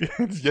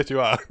 Yes, you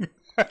are.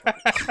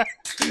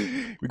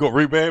 We got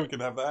root beer. We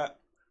can have that.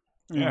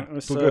 Yeah,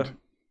 it's all good.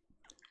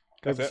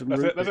 That's it. No,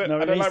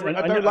 I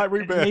don't like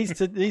root beer.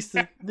 It needs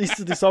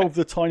to dissolve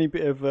the tiny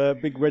bit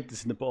of big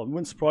redness in the bottom. It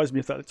wouldn't surprise me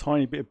if that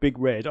tiny bit of big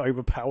red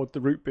overpowered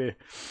the root beer.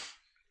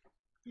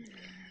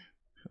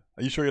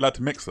 Are you sure you're allowed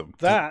to mix them?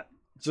 That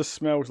just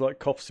smells like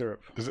cough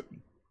syrup. Does it?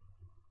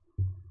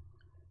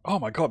 Oh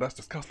my God, that's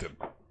disgusting.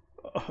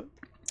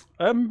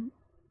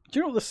 Do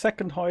you know what the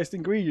second highest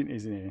ingredient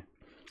is in here?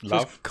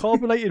 Love. So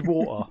carbonated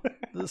water.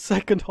 The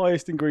second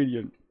highest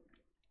ingredient.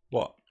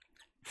 What?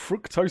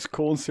 Fructose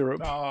corn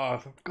syrup.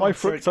 Oh, My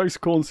fructose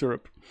corn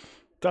syrup.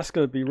 That's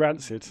going to be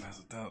rancid.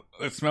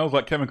 It smells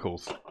like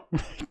chemicals.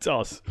 It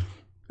does.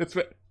 It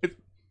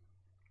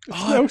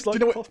smells like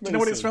do you know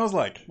what it smells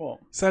like? What?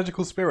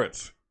 Surgical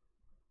spirits.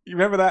 You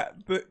remember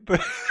that? Do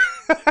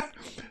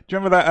you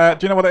remember that?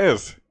 Do you know what it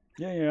is?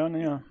 Yeah, I know.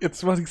 Yeah. It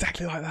smells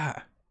exactly like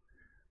that.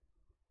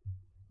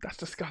 That's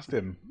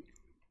disgusting.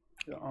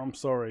 I'm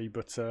sorry,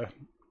 but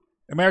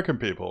American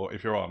people,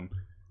 if you're on,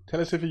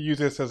 tell us if you use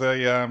this as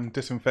a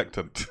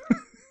disinfectant.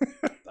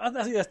 I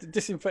think that's the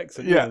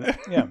disinfectant. Yeah.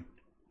 Yeah.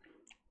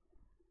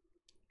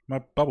 My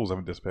bubbles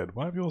haven't disappeared.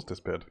 Why have yours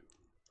disappeared?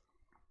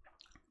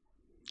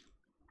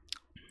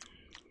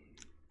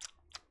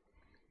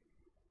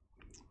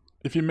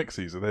 If you mix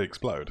these, they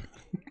explode.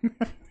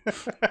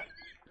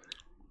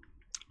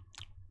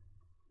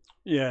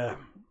 Yeah.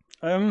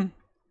 I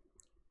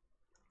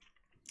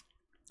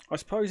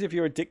suppose if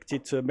you're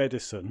addicted to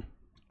medicine,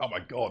 oh my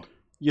God,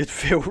 you'd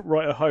feel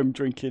right at home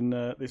drinking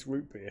this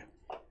root beer.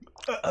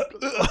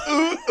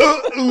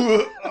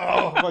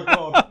 Oh my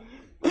God,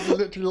 that's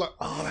literally like,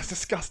 oh, that's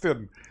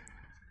disgusting.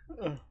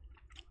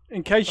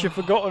 In case you've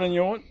forgotten and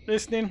you're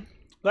listening,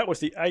 that was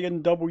the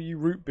A&W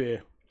root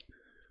beer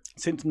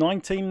since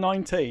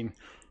 1919.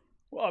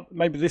 Well,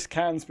 maybe this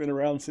can's been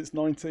around since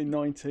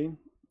 1919.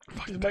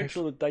 Just make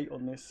sure the date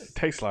on this. It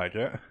tastes like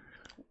it.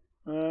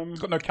 It's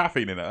got no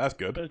caffeine in it. That's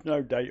good. There's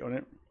no date on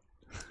it.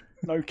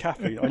 No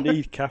caffeine. I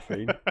need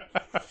caffeine.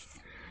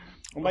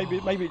 Or maybe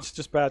it's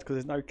just bad because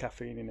there's no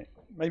caffeine in it.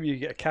 Maybe you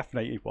get a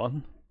caffeinated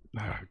one.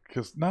 No,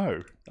 because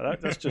no.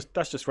 That's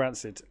just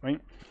rancid. I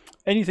mean,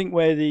 anything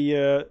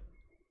where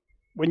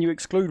when you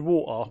exclude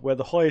water, where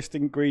the highest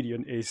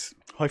ingredient is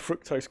high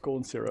fructose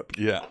corn syrup,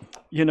 yeah,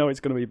 you know it's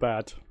going to be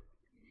bad.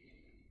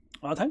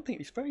 I don't think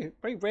it's very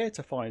very rare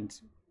to find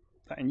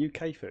that in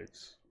UK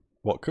foods.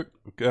 What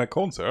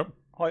corn syrup?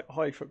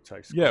 High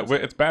fructose. Yeah,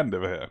 it's banned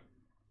over here.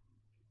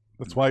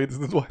 That's why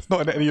it's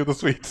not in any of the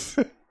sweets.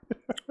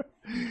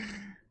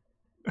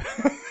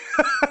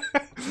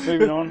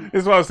 Moving on.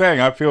 This is what I was saying.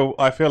 I feel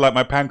like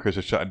my pancreas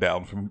is shutting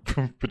down from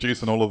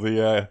producing all of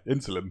the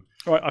insulin.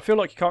 Right, I feel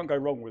like you can't go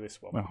wrong with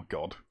this one. Oh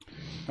God!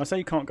 I say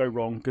you can't go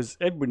wrong because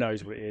everybody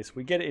knows what it is.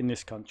 We get it in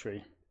this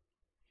country,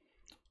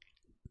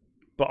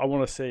 but I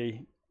want to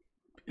see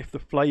if the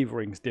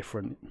flavouring's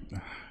different.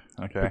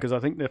 Okay. Because I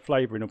think the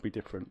flavouring will be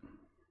different.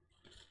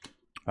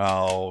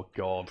 Oh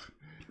God!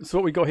 So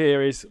what we got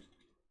here is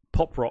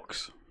Pop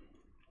Rocks,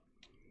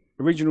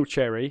 original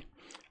cherry.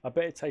 I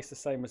bet it tastes the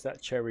same as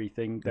that cherry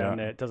thing down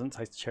there. It doesn't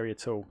taste cherry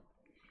at all.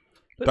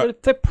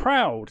 But they're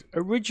proud.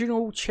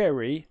 Original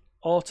cherry,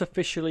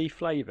 artificially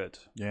flavoured.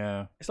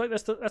 Yeah. It's like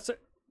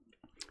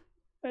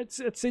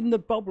it's in the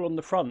bubble on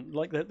the front.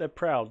 Like they're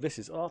proud. This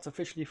is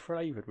artificially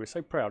flavoured. We're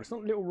so proud. It's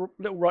not little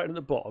right at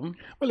the bottom.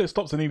 Well, it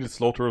stops the needed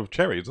slaughter of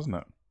cherries, doesn't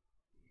it?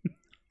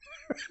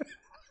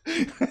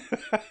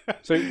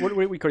 So what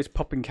we call it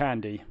popping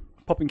candy.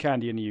 Popping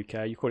candy in the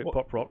UK. You call it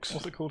Pop Rocks.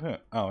 What's it called here?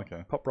 Oh,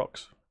 okay. Pop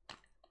Rocks.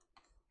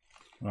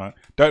 Right.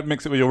 Don't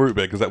mix it with your root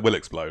beer because that will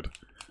explode.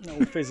 No,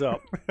 it'll fizz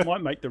up.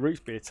 Might make the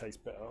root beer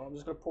taste better. I'm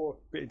just going to pour a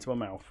bit into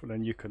my mouth and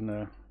then you can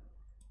do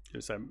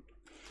the same.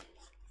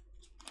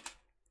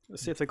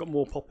 Let's see if they've got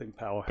more popping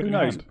power. Who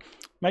knows?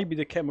 Maybe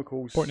the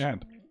chemicals. Point in your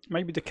hand.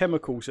 Maybe the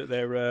chemicals that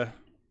they're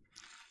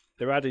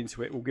adding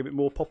to it will give it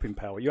more popping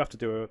power. You have to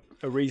do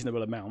a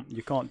reasonable amount.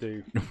 You can't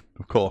do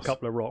of course. A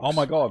couple of rocks. Oh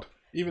my God.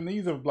 Even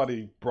these are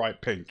bloody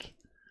bright pink.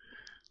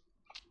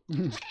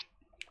 Can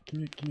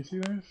you see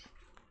those?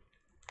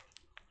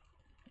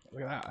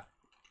 Look at that.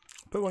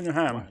 Put it on your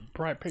hand.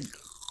 Bright pink.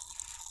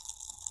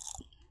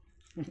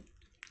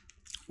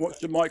 Watch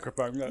the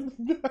microphone.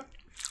 Look.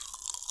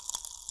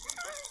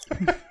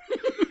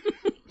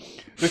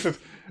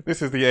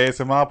 This is the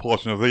ASMR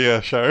portion of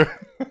the show.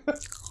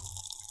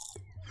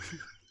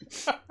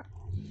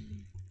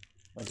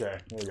 Okay,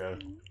 here we go.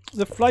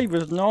 The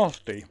flavour's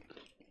nasty.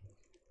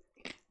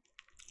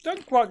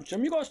 Don't crunch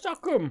them, you got to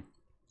suck them.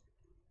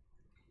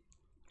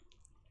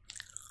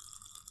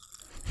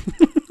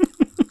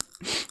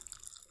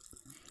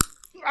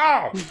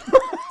 Ow!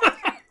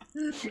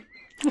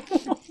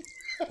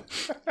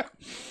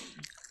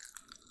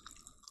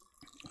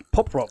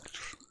 Pop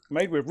rocks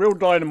made with real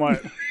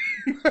dynamite.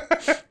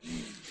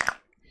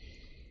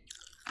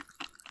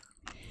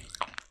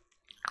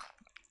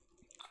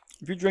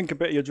 If you drink a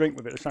bit of your drink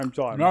with it at the same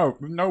time,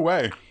 No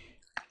way.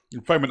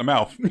 You foam in the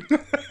mouth.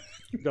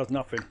 it does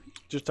nothing.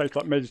 Just tastes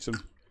like medicine.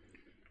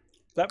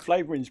 That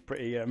flavouring's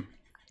pretty. If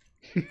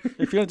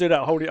you're gonna do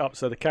that, hold it up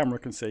so the camera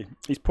can see.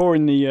 He's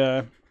pouring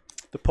the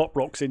pop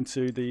rocks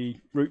into the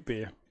root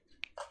beer.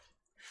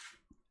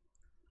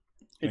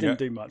 It didn't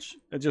do much.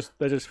 They're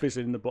just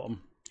fizzing in the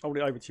bottom. Hold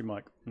it over to you,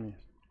 Mike. Yeah.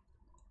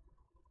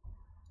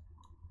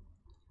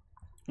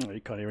 Oh,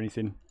 you can't hear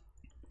anything.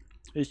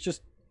 It's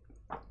just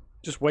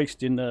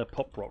wasting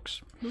pop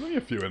rocks. There's only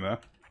a few in there.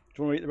 Do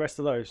you want to eat the rest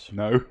of those?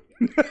 No.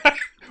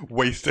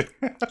 Wasting.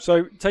 So,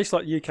 it tastes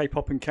like UK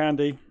popping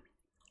candy,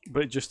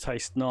 but it just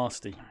tastes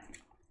nasty.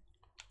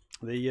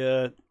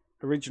 The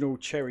original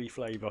cherry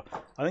flavour.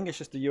 I think it's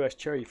just the US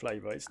cherry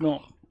flavour. It's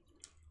not.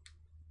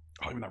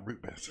 Oh, even that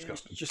root beer is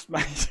disgusting. It's just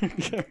made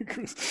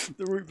chemicals.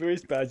 The root beer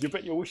is bad. You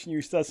bet you're wishing you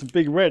used to have some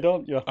big red,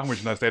 aren't you? I'm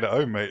wishing I stayed at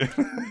home, mate.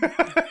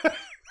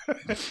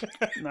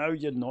 No,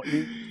 you're not.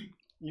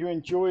 You're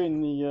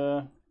enjoying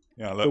the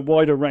look. the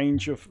wider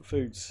range of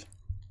foods.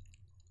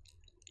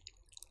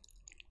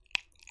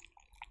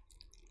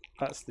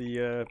 That's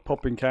the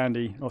popping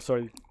candy. Oh,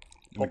 sorry,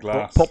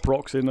 pop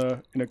rocks in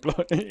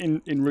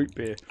root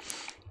beer.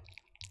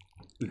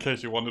 In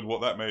case you wondered what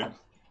that made.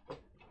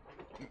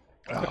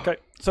 Okay,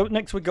 so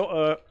next we got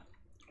a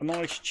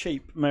nice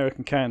cheap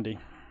American candy.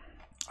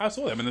 I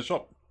saw them in the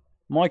shop.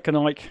 Mike and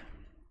Ike,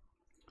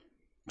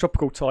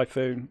 Tropical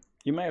Typhoon.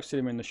 You may have seen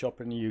them in the shop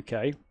in the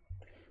UK,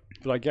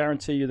 but I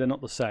guarantee you they're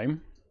not the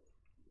same.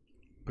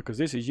 Because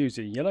this is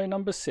using yellow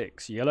number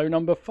 6, yellow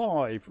number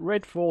 5,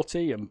 red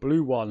 40 and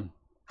blue 1.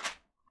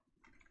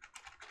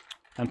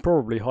 And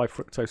probably high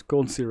fructose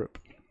corn syrup.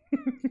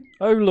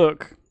 Oh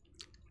look,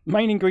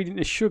 main ingredient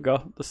is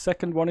sugar, the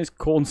second one is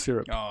corn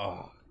syrup.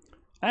 Oh.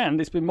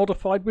 And it's been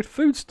modified with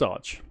food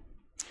starch.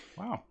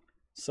 Wow.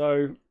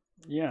 So,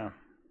 yeah.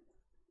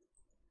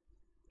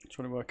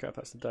 Trying to work out if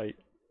that's the date.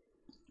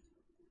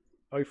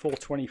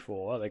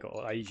 0424. Oh, they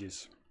got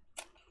ages.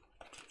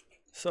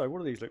 So, what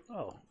do these look?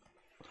 Oh.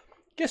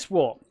 Guess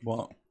what?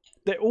 What?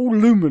 They're all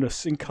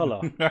luminous in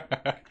colour.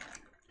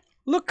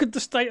 Look at the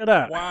state of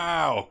that.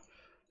 Wow.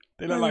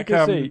 They look like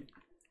they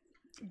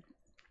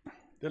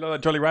look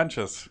like Jolly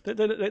Ranchers. They're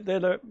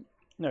like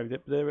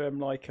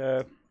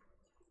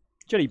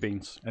jelly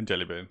beans. And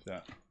jelly beans,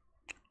 yeah.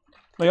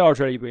 They are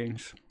jelly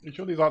beans. You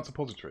sure these aren't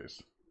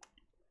suppositories?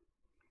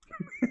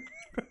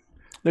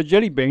 They're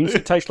jelly beans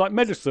that taste like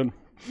medicine.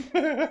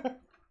 That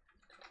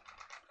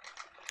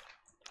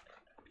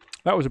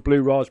was a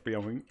blue raspberry,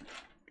 I think.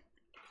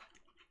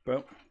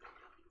 But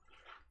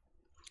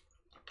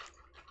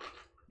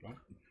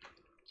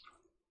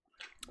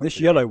this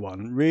yellow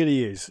one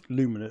really is a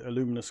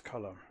luminous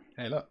colour.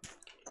 Hey, look.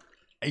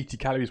 80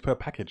 calories per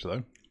package,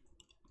 though.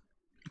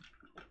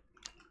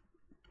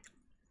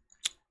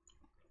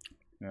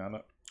 Yeah,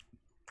 look.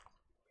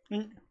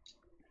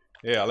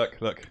 Yeah, look.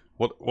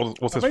 What's I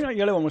this? think that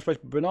yellow one was supposed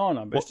to be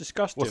banana, but it's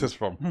disgusting. What's this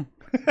from?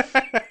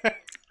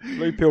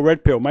 Blue pill,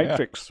 red pill,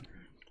 matrix. Yeah.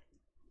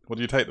 What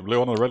do you take, the blue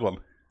one or the red one?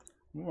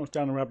 What was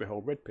down the rabbit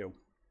hole? Red pill.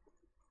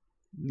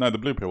 No, the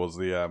blue pill was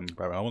the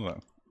rabbit hole, wasn't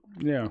it?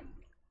 Yeah.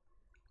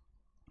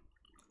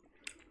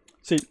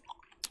 See,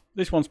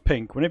 this one's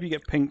pink. Whenever you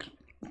get pink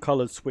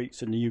coloured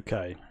sweets in the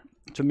UK,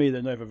 to me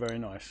they're never very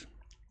nice.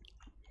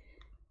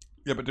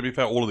 Yeah, but to be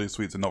fair, all of these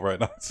sweets are not very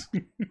nice.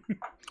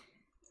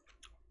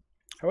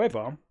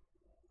 However,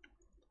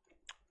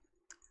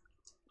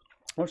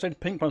 I would say the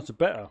pink ones are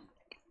better.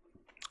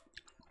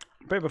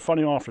 Bit of a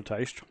funny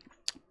aftertaste.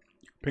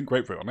 Pink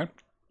grapefruit on it.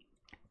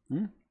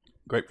 Hmm?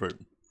 Grapefruit.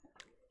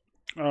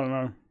 I don't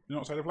know. You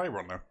not say the flavour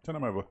on there? Turn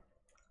them over.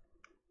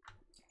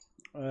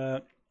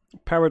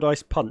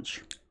 Paradise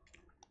Punch.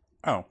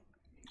 Oh.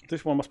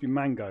 This one must be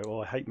mango.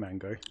 Oh, I hate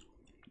mango.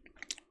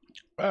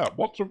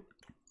 What's the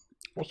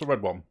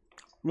red one?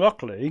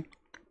 Luckily,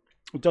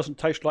 it doesn't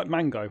taste like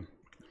mango.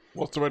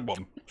 What's the red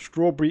one?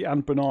 Strawberry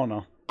and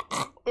banana.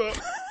 Oh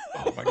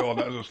my god,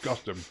 that is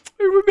disgusting.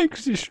 Who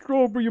mixes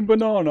strawberry and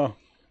banana?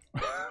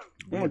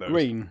 Weirdos.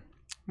 Green.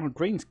 Oh,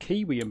 green's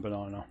kiwi and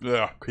banana.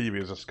 Yeah, kiwi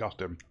is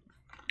disgusting.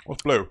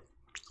 What's blue?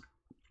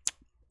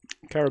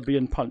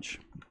 Caribbean Punch.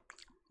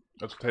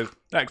 That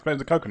explains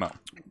the coconut.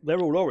 They're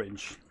all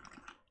orange.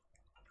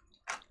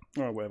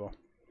 Oh, whatever.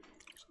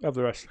 Have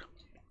the rest.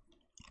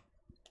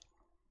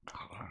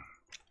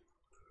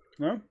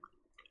 No?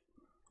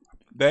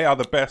 They are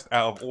the best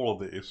out of all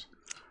of these,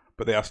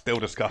 but they are still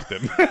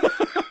disgusting.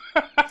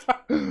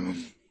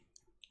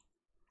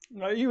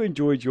 No, you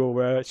enjoyed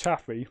your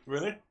taffy.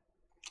 Really?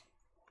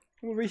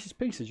 Well, Reese's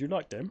Pieces, you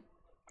liked them.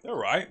 They're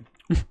right.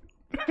 It's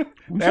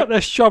like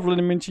they're shoveling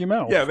them into your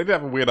mouth. Yeah, they did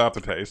have a weird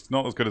aftertaste.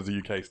 Not as good as the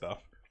UK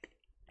stuff.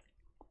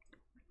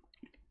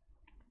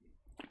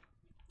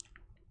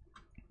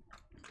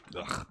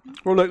 Ugh.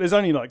 Well, look, there's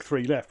only like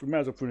 3 left. We may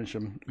as well finish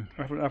them.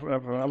 Have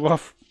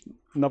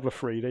another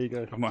 3. There you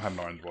go. I've not had an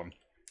orange one.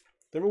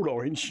 They're all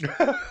orange.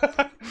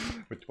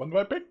 Which one do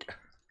I pick?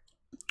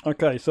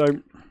 Okay, so...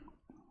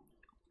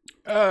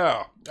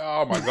 Oh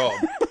my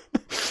god.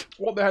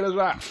 What the hell is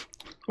that?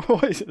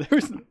 What is it? There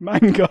isn't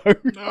mango.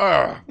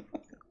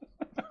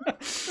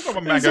 That's not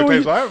what mango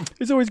tastes like.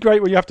 It's always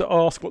great when you have to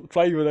ask what the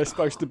flavour they're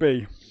supposed to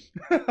be.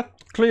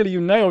 Clearly you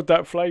nailed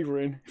that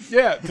flavouring.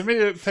 Yeah, to me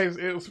it tastes.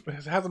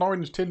 It has an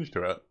orange tinge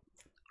to it.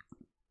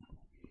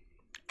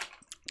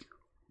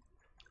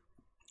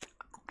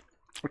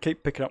 I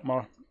keep picking up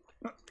my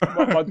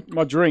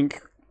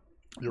drink.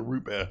 Your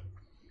root beer.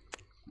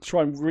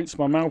 Try and rinse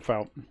my mouth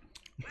out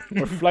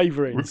with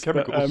flavourings. With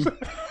chemicals.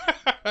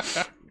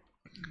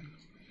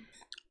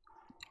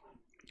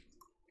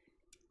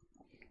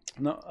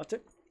 No, I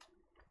think.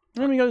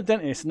 When you go to the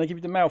dentist and they give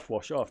you the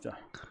mouthwash after.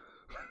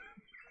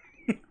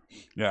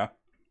 Yeah.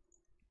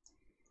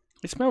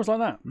 It smells like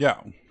that. Yeah.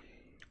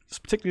 It's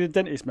particularly the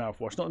dentist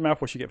mouthwash, not the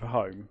mouthwash you get for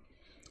home.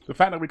 The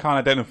fact that we can't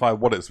identify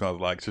what it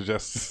smells like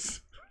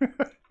suggests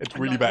it's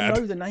really bad. I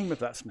know the name of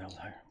that smell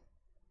though.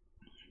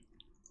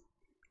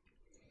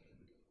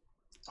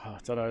 Oh, I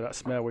don't know, that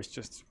smell is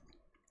just...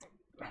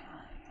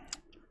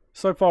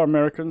 So far,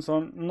 Americans,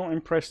 I'm not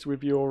impressed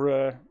with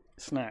your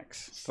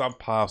snacks.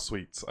 Subpar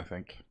sweets, I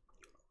think.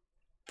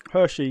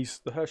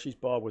 The Hershey's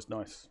bar was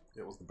nice.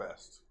 It was the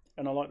best.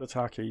 And I like the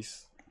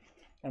Takis.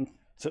 And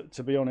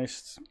to be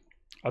honest,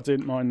 I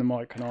didn't mind the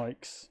Mike and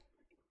Ike's.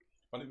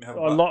 I didn't have,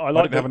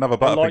 have another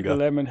Butterfinger. I like the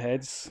lemon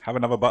heads. Have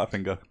another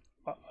Butterfinger.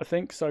 I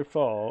think so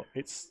far,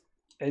 it's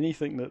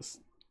anything that's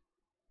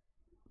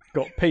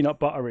got peanut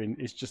butter in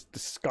is just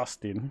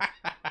disgusting.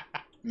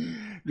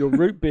 Your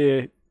root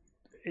beer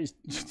is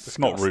just It's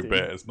disgusting. not root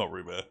beer. It's not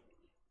root beer.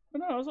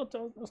 No, that's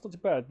not too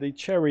bad. The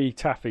cherry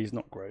taffy is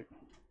not great.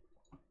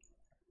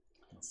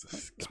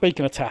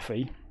 Speaking of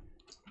taffy,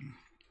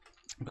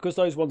 because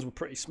those ones were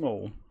pretty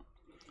small,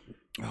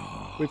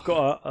 we've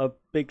got a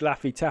big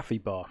Laffy Taffy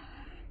bar.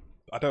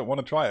 I don't want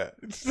to try it.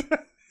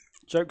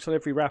 Jokes on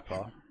every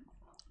wrapper.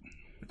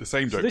 The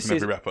same So jokes this on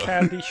is every wrapper.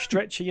 candy,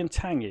 stretchy and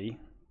tangy.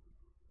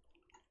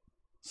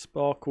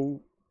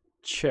 Sparkle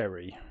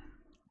cherry.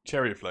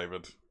 Cherry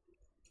flavoured.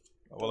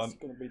 Well,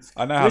 Gonna be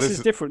I know how this is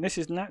different. This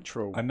is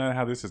natural. I know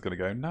how this is going to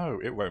go. No,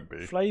 it won't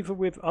be. Flavour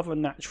with other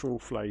natural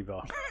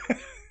flavour.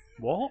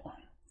 What?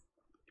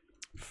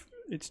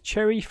 It's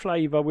cherry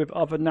flavour with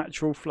other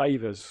natural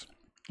flavours.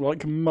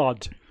 Like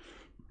mud.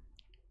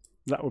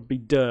 That would be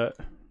dirt.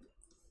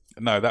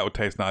 No, that would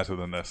taste nicer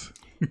than this.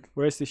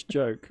 Where's this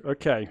joke?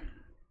 Okay.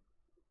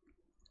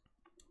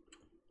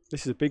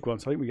 This is a big one,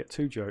 so I think we get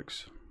 2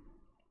 jokes.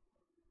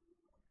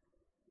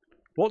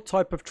 What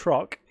type of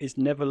truck is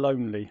never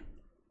lonely?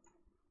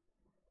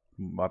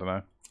 I don't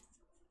know.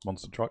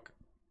 Monster truck?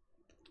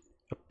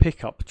 A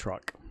pickup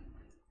truck.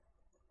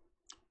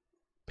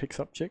 Picks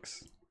up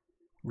chicks?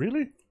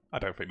 Really? I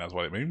don't think that's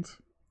what it means.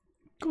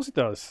 Of course it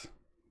does.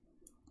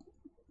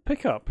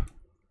 Pick up.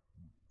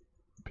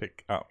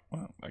 Pick up.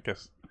 Well, I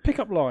guess. Pick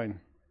up line.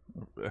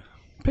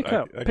 Pick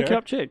up. Okay. Picking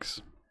up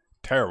chicks.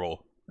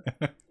 Terrible.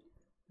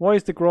 Why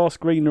is the grass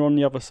greener on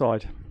the other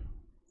side?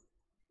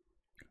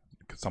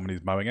 Because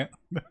somebody's mowing it.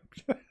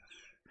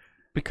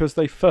 Because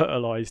they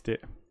fertilised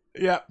it.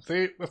 Yeah,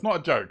 see? That's not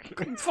a joke.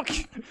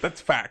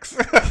 That's facts.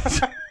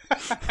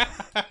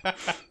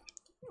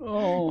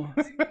 Oh,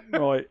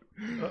 right.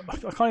 I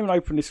can't even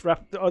open this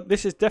wrap.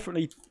 This is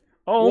definitely...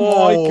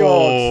 Oh, my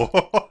God.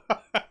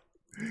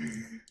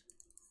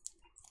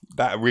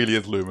 That really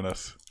is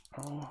luminous.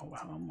 Oh,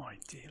 my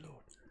dear Lord.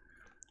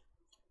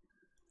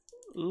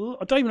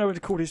 I don't even know whether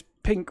to call this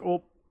pink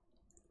or...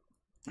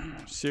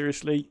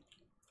 Seriously.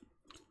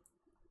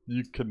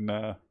 You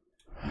can...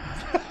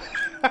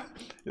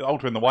 You're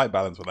altering the white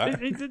balance with that.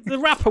 The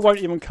wrapper won't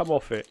even come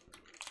off it.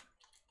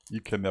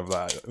 You can have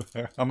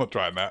that. I'm not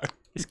trying that.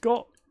 It's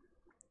got...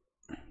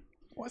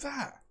 What's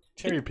that?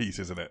 Cherry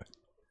pieces in it.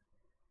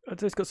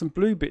 It's got some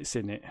blue bits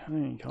in it. Oh,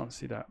 you can't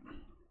see that.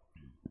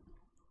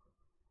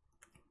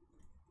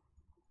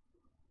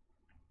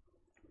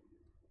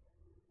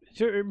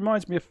 It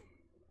reminds me of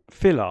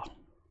filler.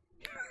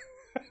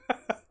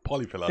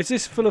 Polyfiller. Is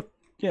this full of...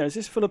 Yeah, is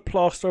this full of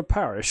plaster of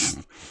Paris?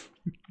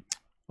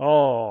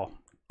 Oh,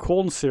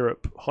 corn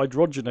syrup,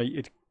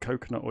 hydrogenated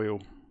coconut oil.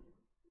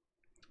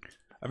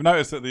 I've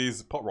noticed that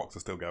these pot rocks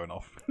are still going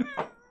off.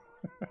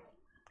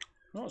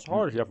 Not as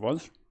hard as the other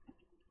ones.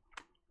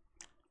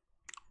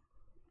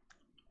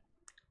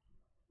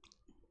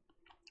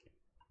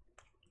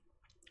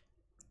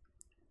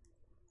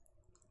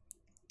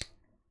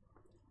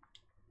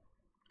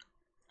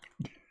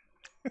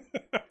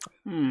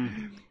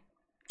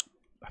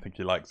 I think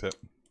he likes it.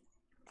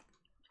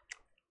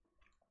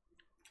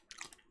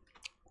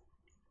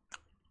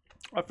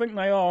 I think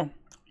they are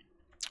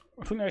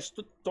think there's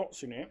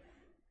dots in it.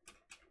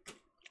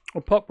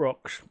 Or Pop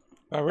Rocks.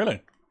 Oh,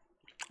 really?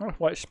 That's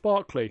why it's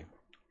sparkly.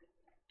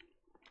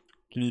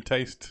 Can you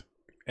taste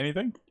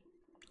anything?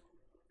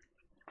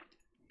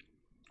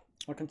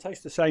 I can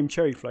taste the same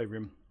cherry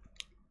flavouring.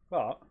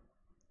 But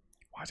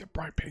why is it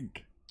bright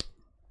pink?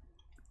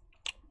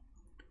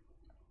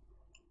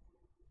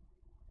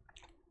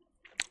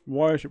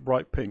 Why is it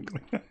bright pink?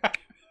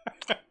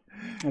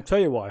 I'll tell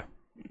you why.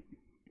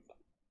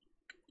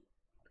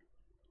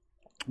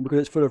 Because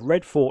it's full of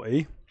red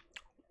 40,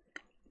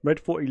 red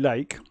 40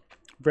 Lake,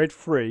 red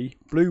 3,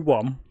 blue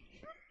 1.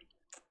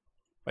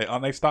 Wait,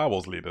 aren't they Star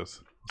Wars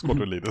leaders?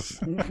 Squadron leaders.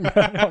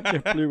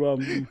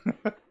 Blue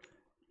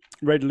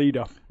red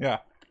leader. Yeah.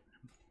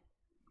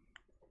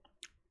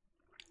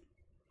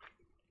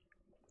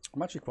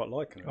 I'm actually quite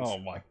liking this. Oh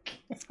my.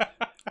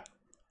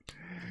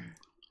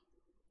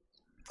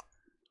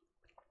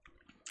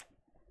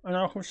 And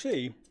I can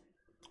see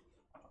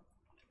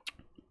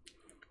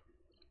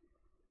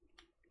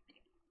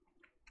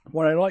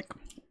what I like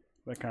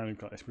they're carrying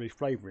like this with these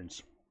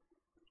flavourings.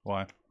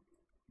 Why?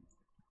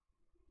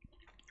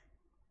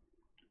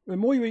 The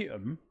more you eat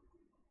them,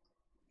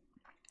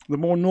 the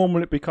more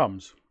normal it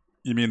becomes.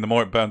 You mean the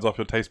more it burns off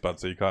your taste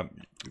buds so you can't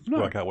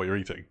work out what you're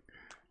eating?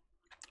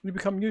 You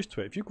become used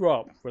to it. If you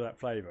grow up with that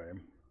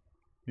flavour,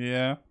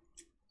 yeah.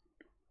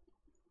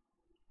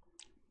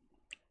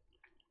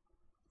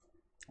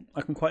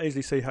 I can quite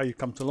easily see how you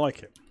come to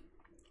like it.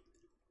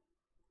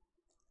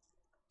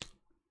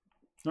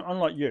 Now,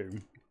 unlike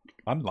you.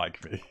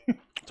 Unlike me.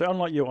 So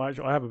unlike you, I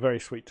have a very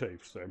sweet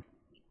tooth. So.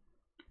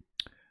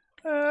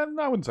 No,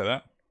 I wouldn't say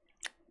that.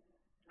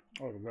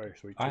 I have a very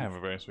sweet tooth. I have a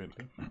very sweet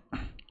tooth.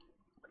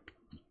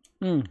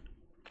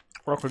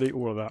 I could eat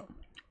all of that.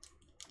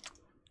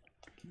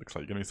 Looks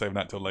like you're going to be saving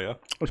that till later.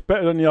 It's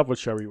better than the other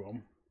cherry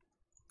one.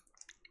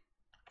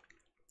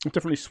 It's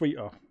definitely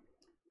sweeter.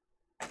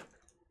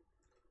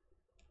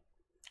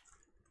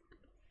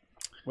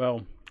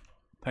 Well,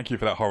 thank you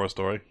for that horror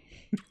story.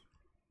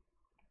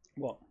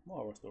 What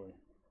horror story?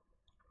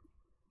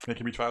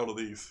 Making me try all of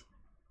these.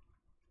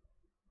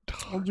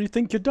 Oh, do you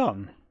think you're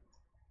done?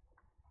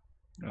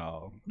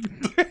 Oh.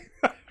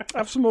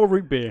 Have some more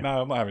root beer.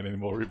 No, I'm not having any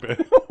more root beer.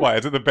 Why?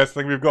 Is it the best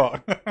thing we've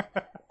got?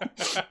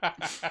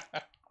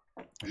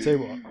 Tell you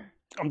what,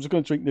 I'm just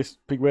going to drink this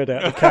big red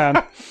out of the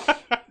can.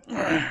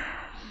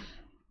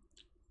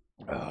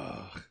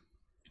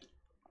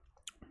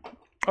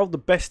 Oh, the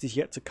best is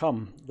yet to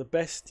come. The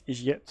best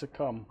is yet to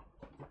come.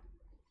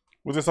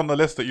 Was this on the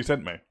list that you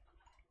sent me?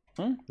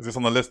 Hmm? Is this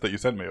on the list that you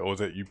sent me, or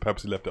was it you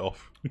purposely left it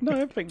off? No,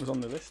 everything was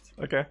on the list.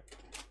 Okay.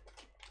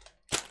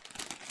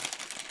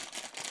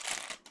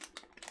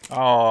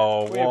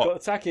 Oh, We've what?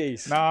 got the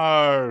Takis.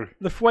 No.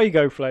 The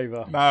Fuego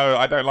flavour. No,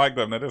 I don't like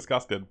them. They're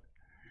disgusting.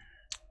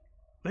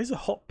 These are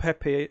hot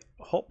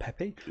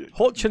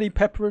chili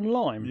pepper and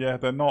lime. Yeah,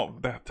 they're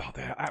not. They're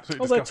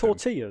absolutely disgusting. They're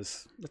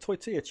tortillas. The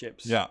tortilla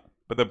chips. Yeah,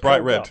 but they're bright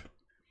Held red. up.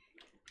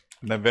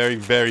 And they're very,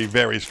 very,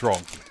 very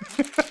strong.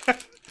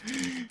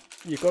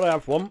 You've got to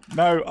have one.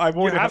 No, I've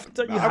already You have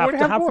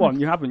to have one.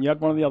 You haven't. You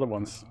had one of the other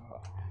ones.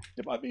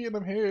 If I'm eating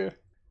them here,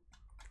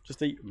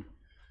 Just eat them.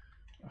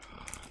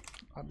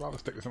 I'd rather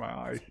stick this in my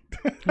eye.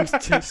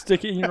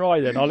 Stick it in your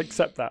eye then. I'll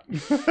accept that.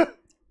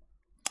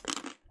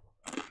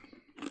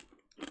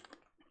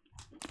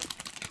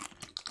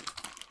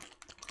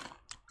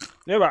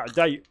 They're about a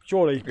date,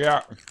 surely.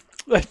 Yeah.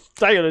 They're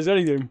stale as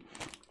anything.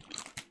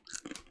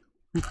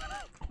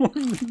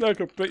 They're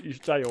completely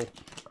stale.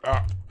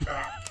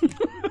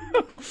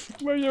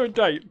 Where's your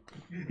date?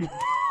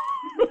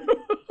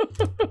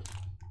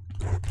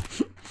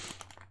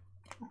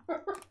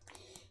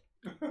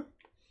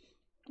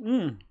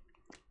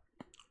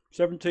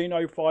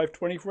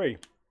 17:05:23.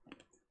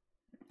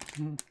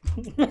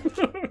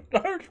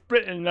 Don't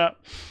spit in that.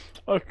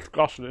 That's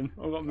disgusting.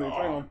 I've got to move.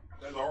 Hang on.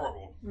 That's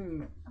horrible.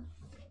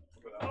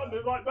 I'll do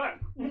it like that.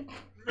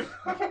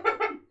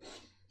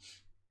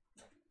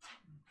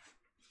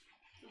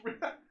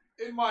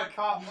 In my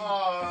cup.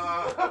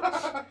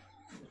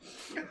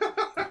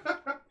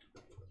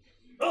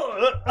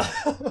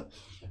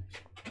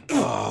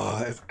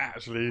 Oh, it's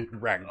actually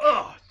rank.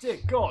 Oh, dear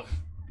God.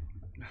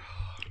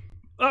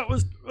 That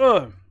was.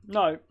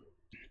 No.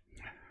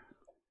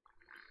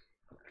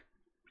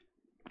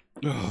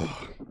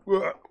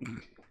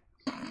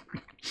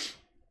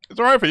 It's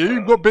alright for you.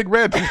 You've got big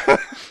red.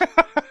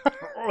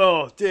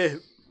 Oh, dear.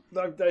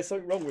 No, there's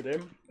something wrong with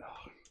him.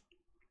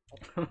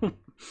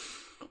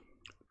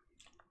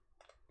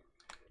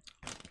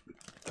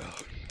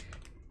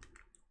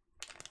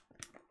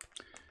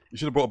 You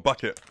should have brought a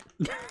bucket.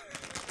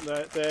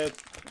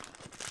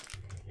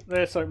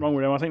 There's something wrong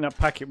with him. I think that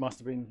packet must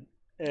have been.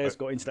 Air's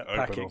got into that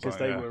packet because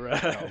they were.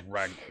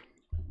 Rank.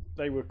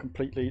 They were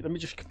completely. Let me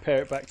just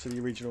compare it back to the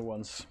original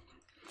ones.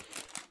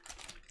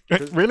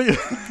 Really?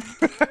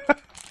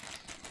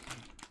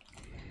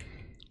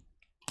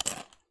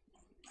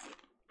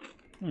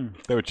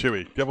 They were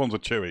chewy. The other ones were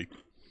chewy.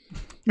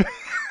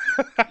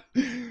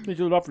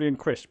 These are lovely and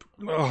crisp.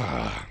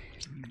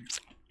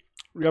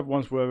 The other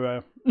ones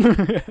were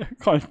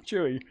kind of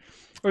chewy.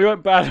 Well, they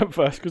weren't bad at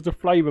first because the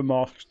flavour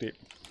masked it.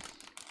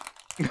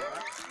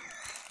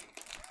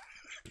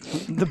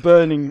 the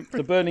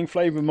burning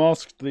flavour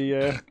masked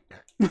the.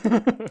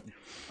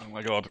 Oh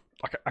my god,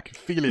 I can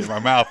feel it in my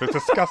mouth. It's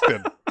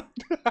disgusting.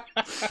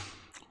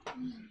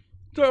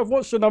 So I've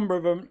watched a number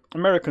of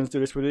Americans do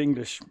this with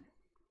English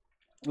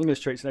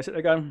treats, and they sit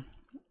there going,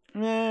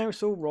 "Yeah,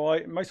 it's all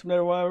right." Most of them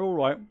are all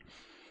right.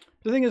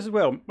 The thing is, as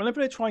well, whenever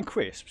they're trying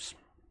crisps,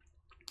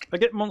 they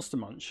get Monster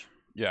Munch.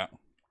 Yeah.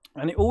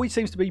 And it always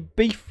seems to be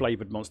beef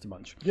flavoured Monster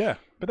Munch. Yeah,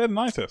 but they're the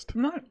nicest.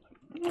 No.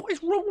 What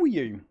is wrong with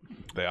you?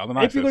 They are the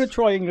nicest. If you're going to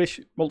try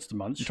English Monster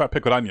Munch, you try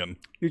pickled onion.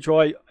 You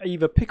try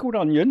either pickled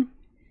onion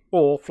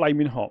or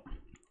flaming hot.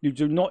 You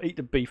do not eat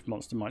the beef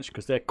Monster Munch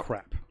because they're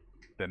crap.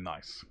 They're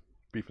nice.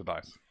 Beef is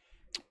nice.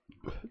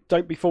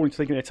 Don't be falling to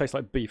thinking they taste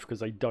like beef because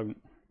they don't.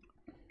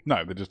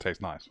 No, they just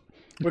taste nice.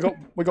 We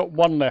got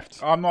one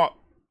left. I'm not.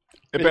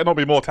 It better not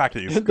be more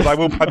tackies because I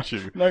will punch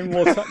you. No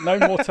more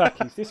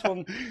tackies.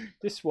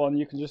 This one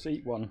you can just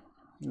eat one.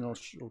 I'll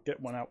get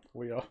one out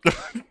for you.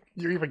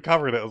 You're even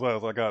covering it as well,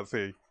 so I can't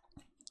see.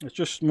 It's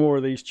just more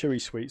of these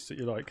chewy sweets that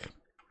you like.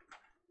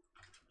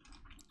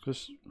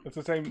 It's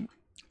the same.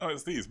 Oh,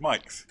 it's these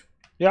Mike's.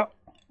 Yeah.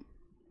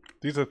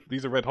 These are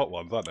red hot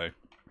ones, aren't they?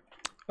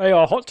 They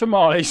are hot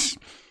tamales.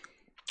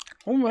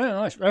 Oh, very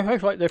nice. They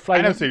taste like they're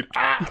flavoured.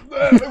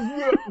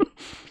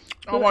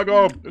 Oh my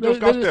god! They're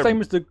the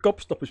same as the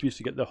gobstoppers we used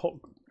to get, the hot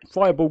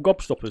fireball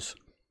gobstoppers.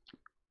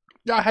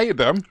 Yeah, I hated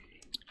them.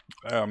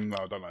 No,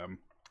 I don't like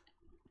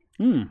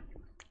them.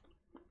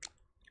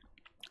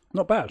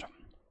 Not bad.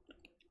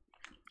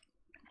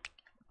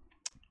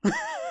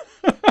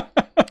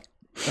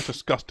 That's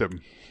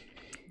disgusting.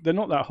 They're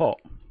not that hot.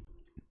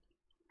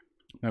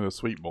 No, they're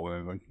sweet more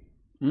than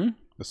anything.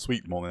 They're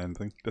sweet more than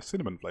anything. They're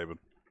cinnamon flavoured.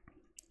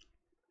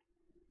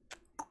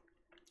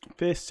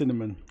 Fierce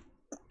cinnamon.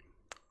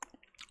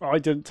 I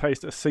didn't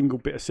taste a single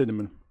bit of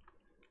cinnamon.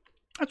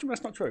 Actually,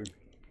 that's not true.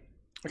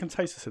 I can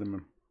taste the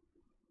cinnamon.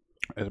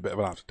 There's a bit of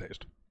an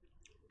aftertaste.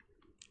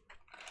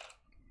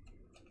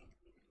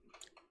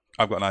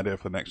 I've got an idea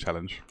for the next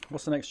challenge.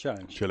 What's the next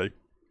challenge? Chili.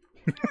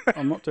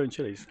 I'm not doing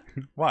chilies.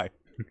 Why?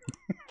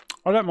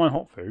 I don't mind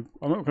hot food.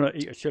 I'm not going to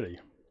eat a chili.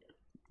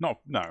 No,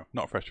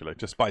 not fresh chili.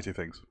 Just spicy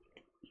things.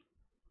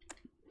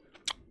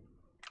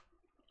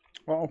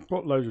 Well, I've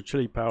got loads of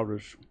chili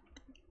powders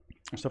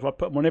and stuff. I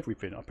put them on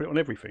everything. I put it on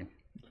everything.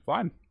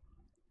 Fine.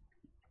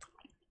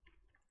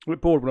 I'm a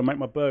bit bored when I make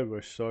my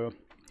burgers, so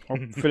I'll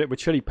fill it with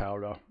chili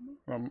powder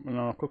and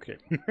I'll cook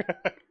it.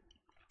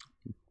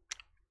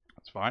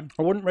 That's fine.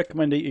 I wouldn't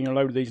recommend eating a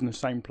load of these in the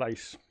same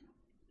place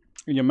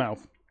in your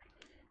mouth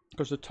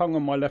because the tongue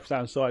on my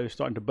left-hand side is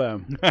starting to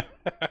burn.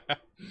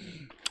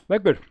 They're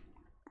good.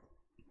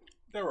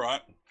 They're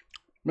right.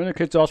 When the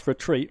kids ask for a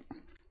treat,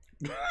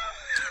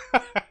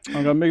 I'm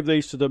going to move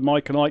these to the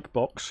Mike and Ike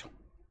box.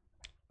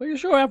 But you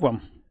sure have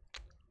one.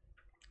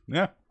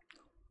 Yeah.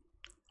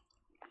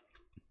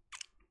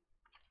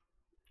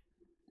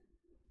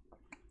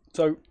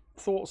 So,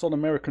 thoughts on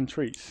American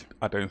treats?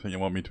 I don't think you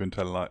want me to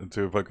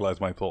vocalise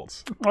my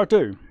thoughts. I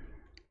do.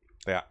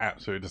 They are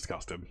absolutely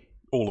disgusting.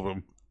 All of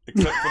them.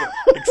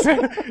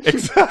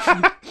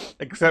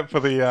 Except for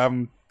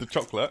the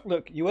chocolate.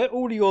 Look, you ate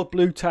all of your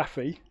blue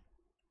taffy.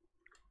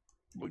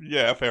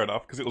 Yeah, fair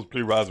enough, because it was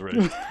blue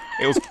raspberry.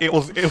 it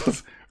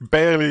was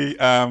barely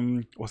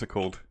what's it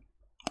called?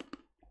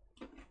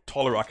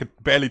 I could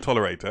barely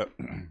tolerate it.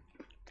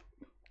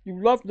 You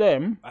love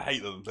them. I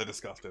hate them. They're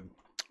disgusting.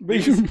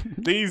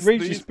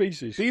 Reese's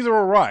Pieces. These are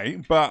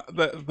alright, but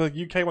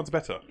the UK ones are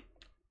better.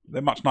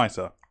 They're much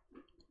nicer.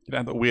 You don't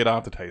have that weird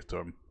aftertaste to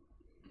them.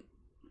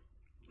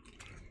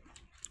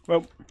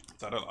 Well,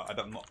 so I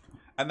don't know.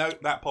 And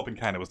that popping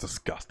candy was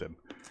disgusting.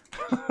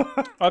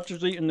 I've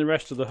just eaten the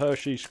rest of the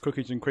Hershey's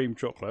cookies and cream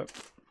chocolate.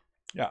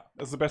 Yeah,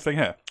 that's the best thing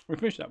here. We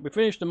finished that. We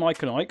finished the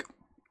Mike and Ike.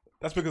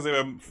 That's because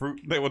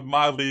they were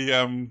mildly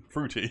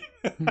fruity.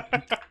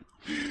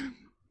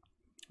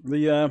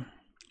 The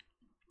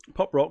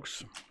Pop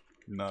Rocks.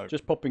 No.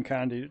 Just popping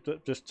candy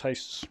that just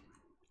tastes.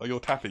 Oh, your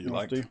taffy you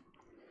liked?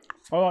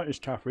 I like this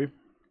taffy.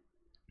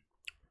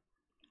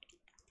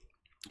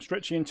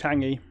 Stretchy and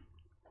tangy.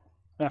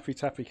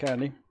 Taffy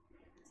candy.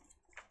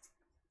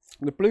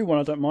 The blue one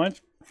I don't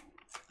mind.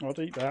 I'd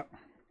eat that.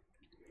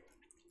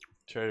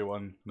 Cherry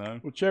one, no.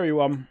 The cherry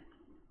one.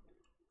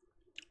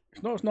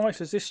 It's not as nice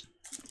as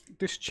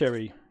this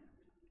cherry.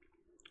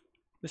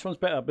 This one's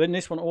better, but then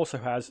this one also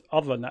has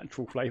other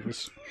natural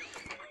flavours.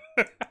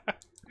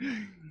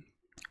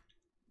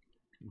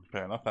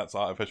 Fair enough, that's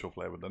artificial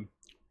flavour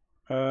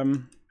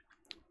then.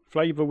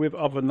 Flavour with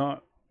other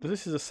nut.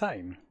 This is the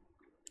same.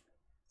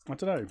 I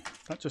don't know.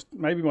 That just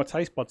maybe my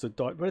taste buds are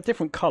died, but they're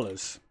different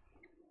colours.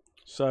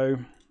 So,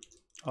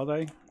 are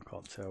they? I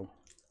can't tell.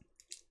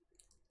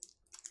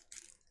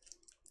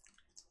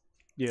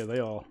 Yeah, they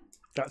are.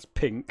 That's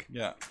pink.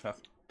 Yeah,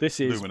 this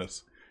is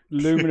luminous.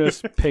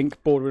 Luminous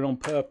pink bordering on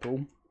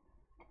purple.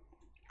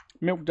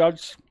 Milk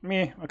duds,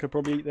 meh, I could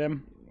probably eat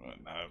them.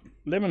 No.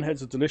 Lemon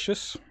heads are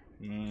delicious.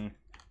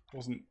 I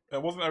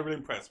wasn't overly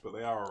impressed, but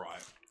they are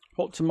alright.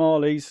 Hot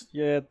tamales,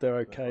 yeah, they're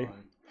okay.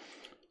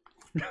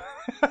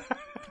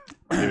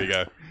 Here we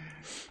go.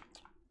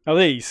 Now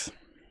these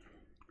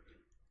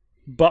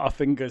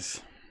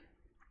Butterfingers.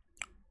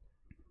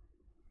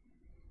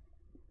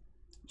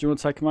 Do you want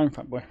to take them home,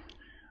 fat boy?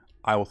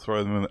 I will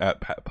throw them at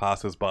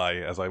passers-by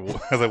as I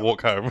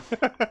walk home.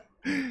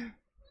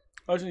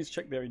 I just need to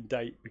check they're in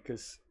date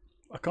because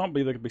I can't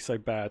believe they could be so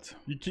bad.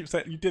 You keep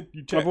saying you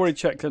checked. I've already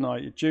checked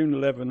tonight. June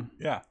 11,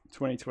 Yeah.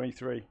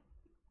 2023.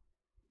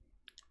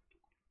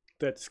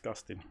 They're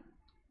disgusting.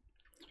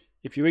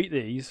 If you eat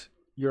these,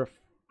 you're a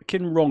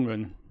fucking wrong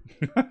un.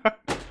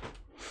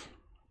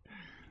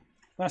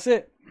 That's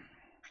it.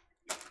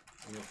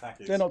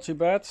 They're not too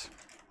bad.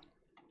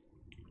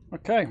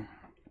 Okay.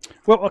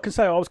 Well, I can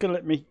say I was going to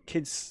let me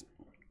kids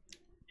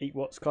eat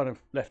what's kind of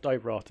left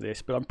over after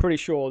this, but I'm pretty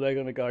sure they're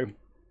going to go.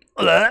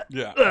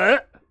 Yeah.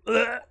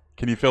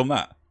 Can you film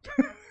that?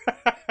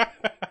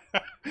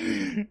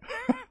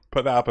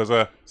 Put that up as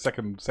a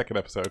second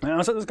episode.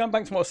 Now, so going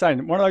back to what I was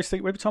saying, one of those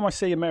things. Every time I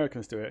see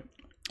Americans do it,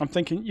 I'm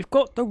thinking you've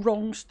got the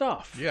wrong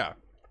stuff. Yeah.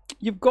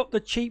 You've got the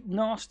cheap,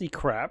 nasty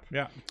crap.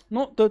 Yeah.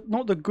 Not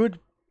the good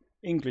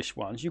English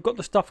ones. You've got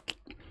the stuff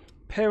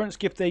parents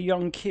give their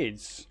young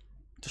kids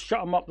to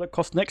shut them up that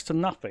costs next to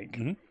nothing.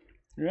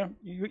 Mm-hmm. Yeah.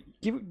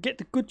 You get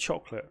the good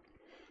chocolate.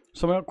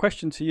 So my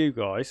question to you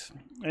guys,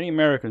 any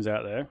Americans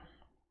out there,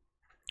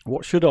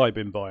 what should I have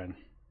been buying?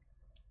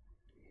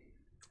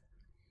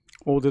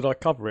 Or did I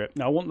cover it?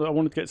 Now I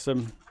wanted to get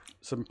some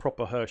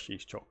proper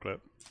Hershey's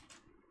chocolate.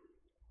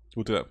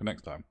 We'll do that for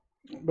next time.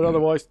 But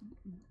otherwise,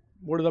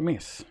 what did I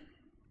miss?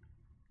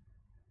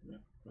 Yeah,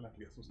 we'll have to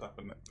get some stuff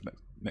for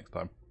next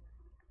time.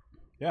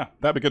 Yeah,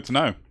 that'd be good to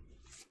know.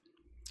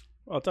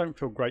 I don't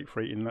feel great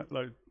for eating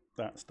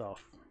that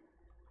stuff.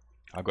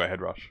 I've got a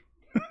head rush.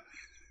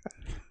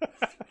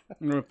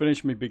 I'm going to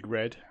finish my Big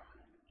Red.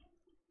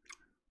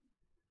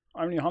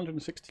 Only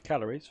 160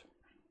 calories.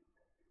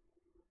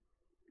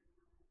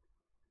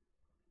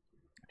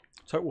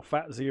 Total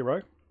fat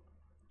 0.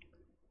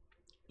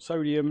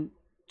 Sodium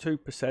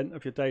 2%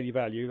 of your daily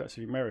value. That's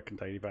the American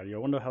daily value. I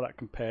wonder how that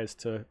compares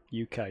to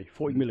UK.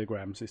 40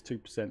 milligrams is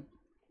 2%.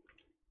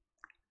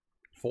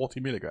 40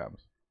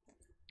 milligrams?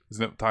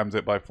 Isn't it times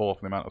it by 4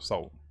 for the amount of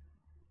salt?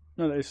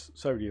 No, that is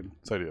sodium.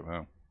 Sodium,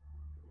 oh.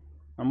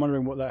 I'm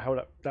wondering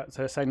how that's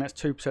they're saying that's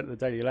 2% of the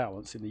daily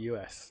allowance in the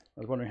US.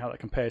 I was wondering how that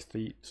compares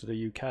to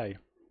the UK. I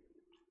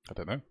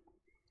don't know.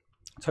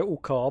 Total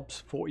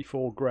carbs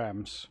 44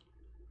 grams.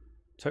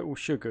 Total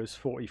sugars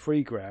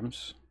 43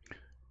 grams.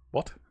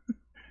 What?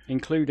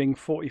 Including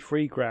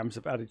 43 grams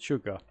of added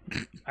sugar.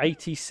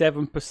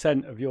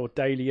 87% of your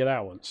daily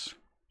allowance.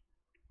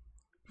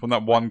 From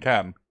that one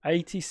can?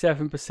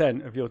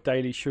 87% of your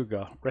daily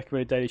sugar,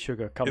 recommended daily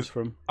sugar, comes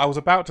from... I was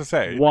about to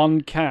say...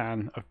 one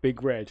can of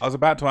Big Red. I was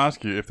about to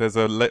ask you if there's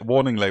a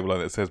warning label on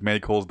it that says may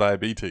cause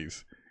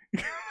diabetes.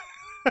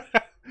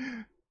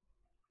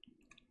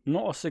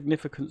 Not a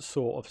significant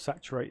source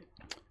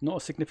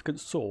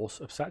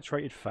of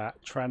saturated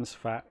fat, trans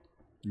fat.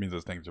 It means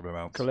there's negligible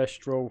amounts.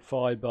 Cholesterol,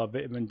 fibre,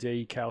 vitamin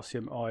D,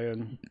 calcium,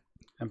 iron,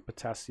 and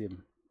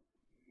potassium.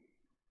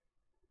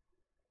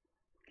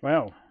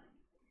 Wow.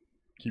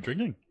 Keep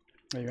drinking.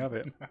 There you have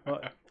it.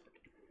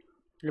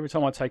 Every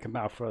time I take a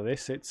mouthful of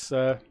this, it's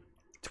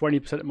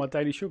 20% of my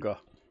daily sugar.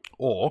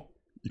 Or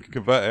you can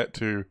convert it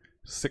to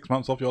 6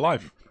 months off your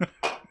life.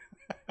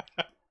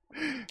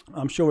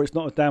 I'm sure it's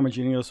not as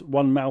damaging as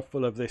one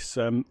mouthful of this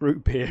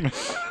root beer.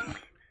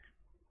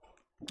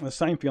 The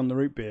same thing on the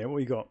root beer. What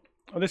you got?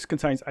 Oh, this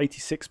contains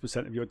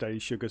 86% of your daily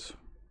sugars.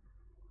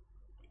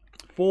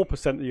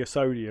 4% of your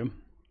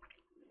sodium.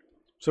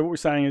 So what we're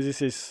saying is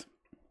this is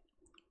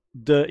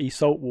dirty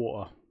salt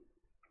water.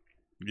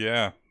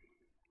 Yeah.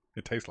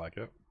 It tastes like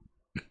it.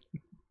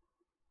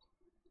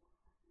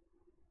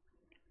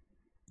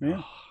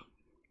 Yeah.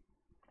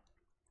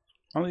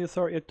 Under the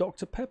authority of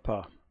Dr.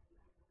 Pepper.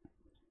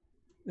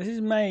 This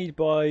is made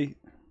by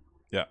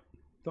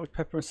Dr.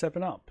 Pepper and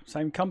 7-Up.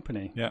 Same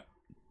company. Yeah.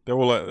 They're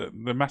all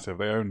they're massive.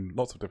 They own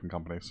lots of different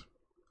companies.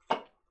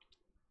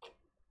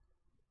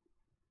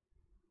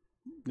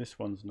 This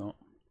one's not.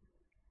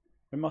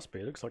 It must be.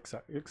 It looks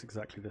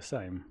exactly the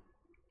same.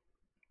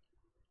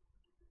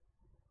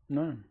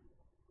 No.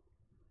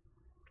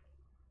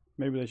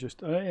 Maybe there's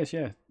just... Oh, yes,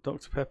 yeah.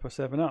 Dr. Pepper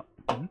 7-Up.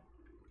 Mm-hmm.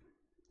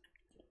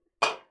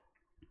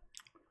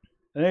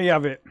 There you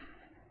have it.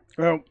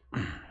 Well,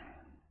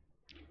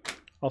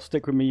 I'll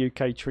stick with my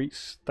UK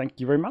treats. Thank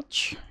you very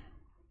much.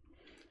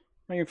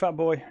 Thank you, Fat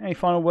Boy. Any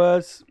final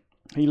words?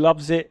 He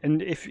loves it.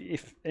 And if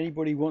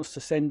anybody wants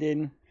to send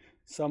in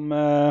some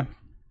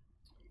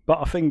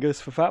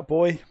Butterfingers for Fat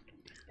Boy,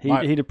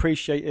 he'd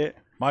appreciate it.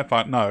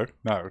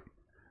 No.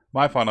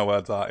 My final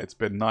words are: it's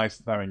been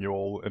nice knowing you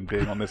all and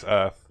being on this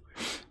earth,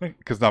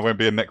 because that won't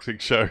be in next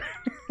week's show.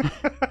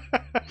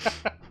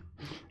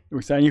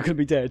 We're saying you could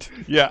be dead.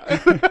 Yeah,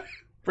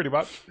 pretty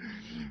much.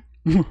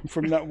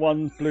 From that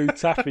one blue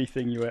taffy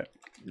thing you ate.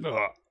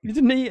 Ugh. You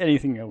didn't eat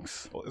anything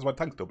else. Well, is my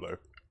tongue still blue?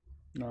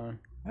 No.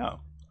 Oh.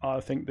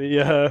 I think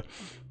the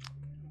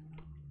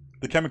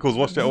The chemicals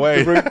washed it The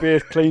away. root beer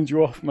cleaned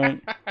you off,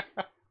 mate.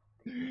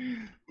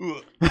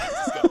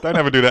 Don't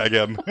ever do that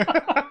again.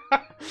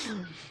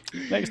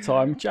 Next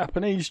time,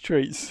 Japanese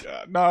treats.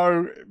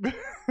 No. What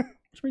do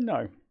you mean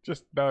no?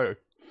 Just no.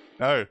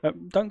 No.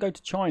 Don't go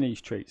to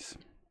Chinese treats.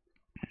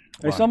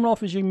 Why? If someone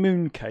offers you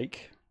moon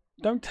cake,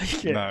 don't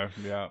take it. No.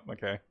 Yeah.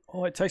 Okay.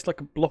 Oh, it tastes like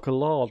a block of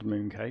lard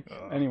moon cake.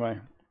 Anyway,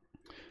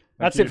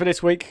 that's you. it for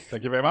this week.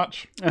 Thank you very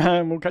much.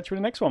 We'll catch you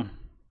in the next one.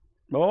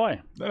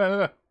 Bye.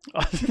 No.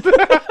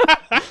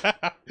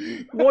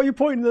 What are you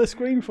pointing to the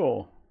screen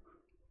for?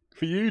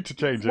 For you to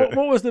change it.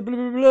 What was the blah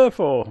blah blah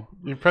for?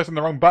 You're pressing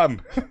the wrong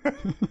button.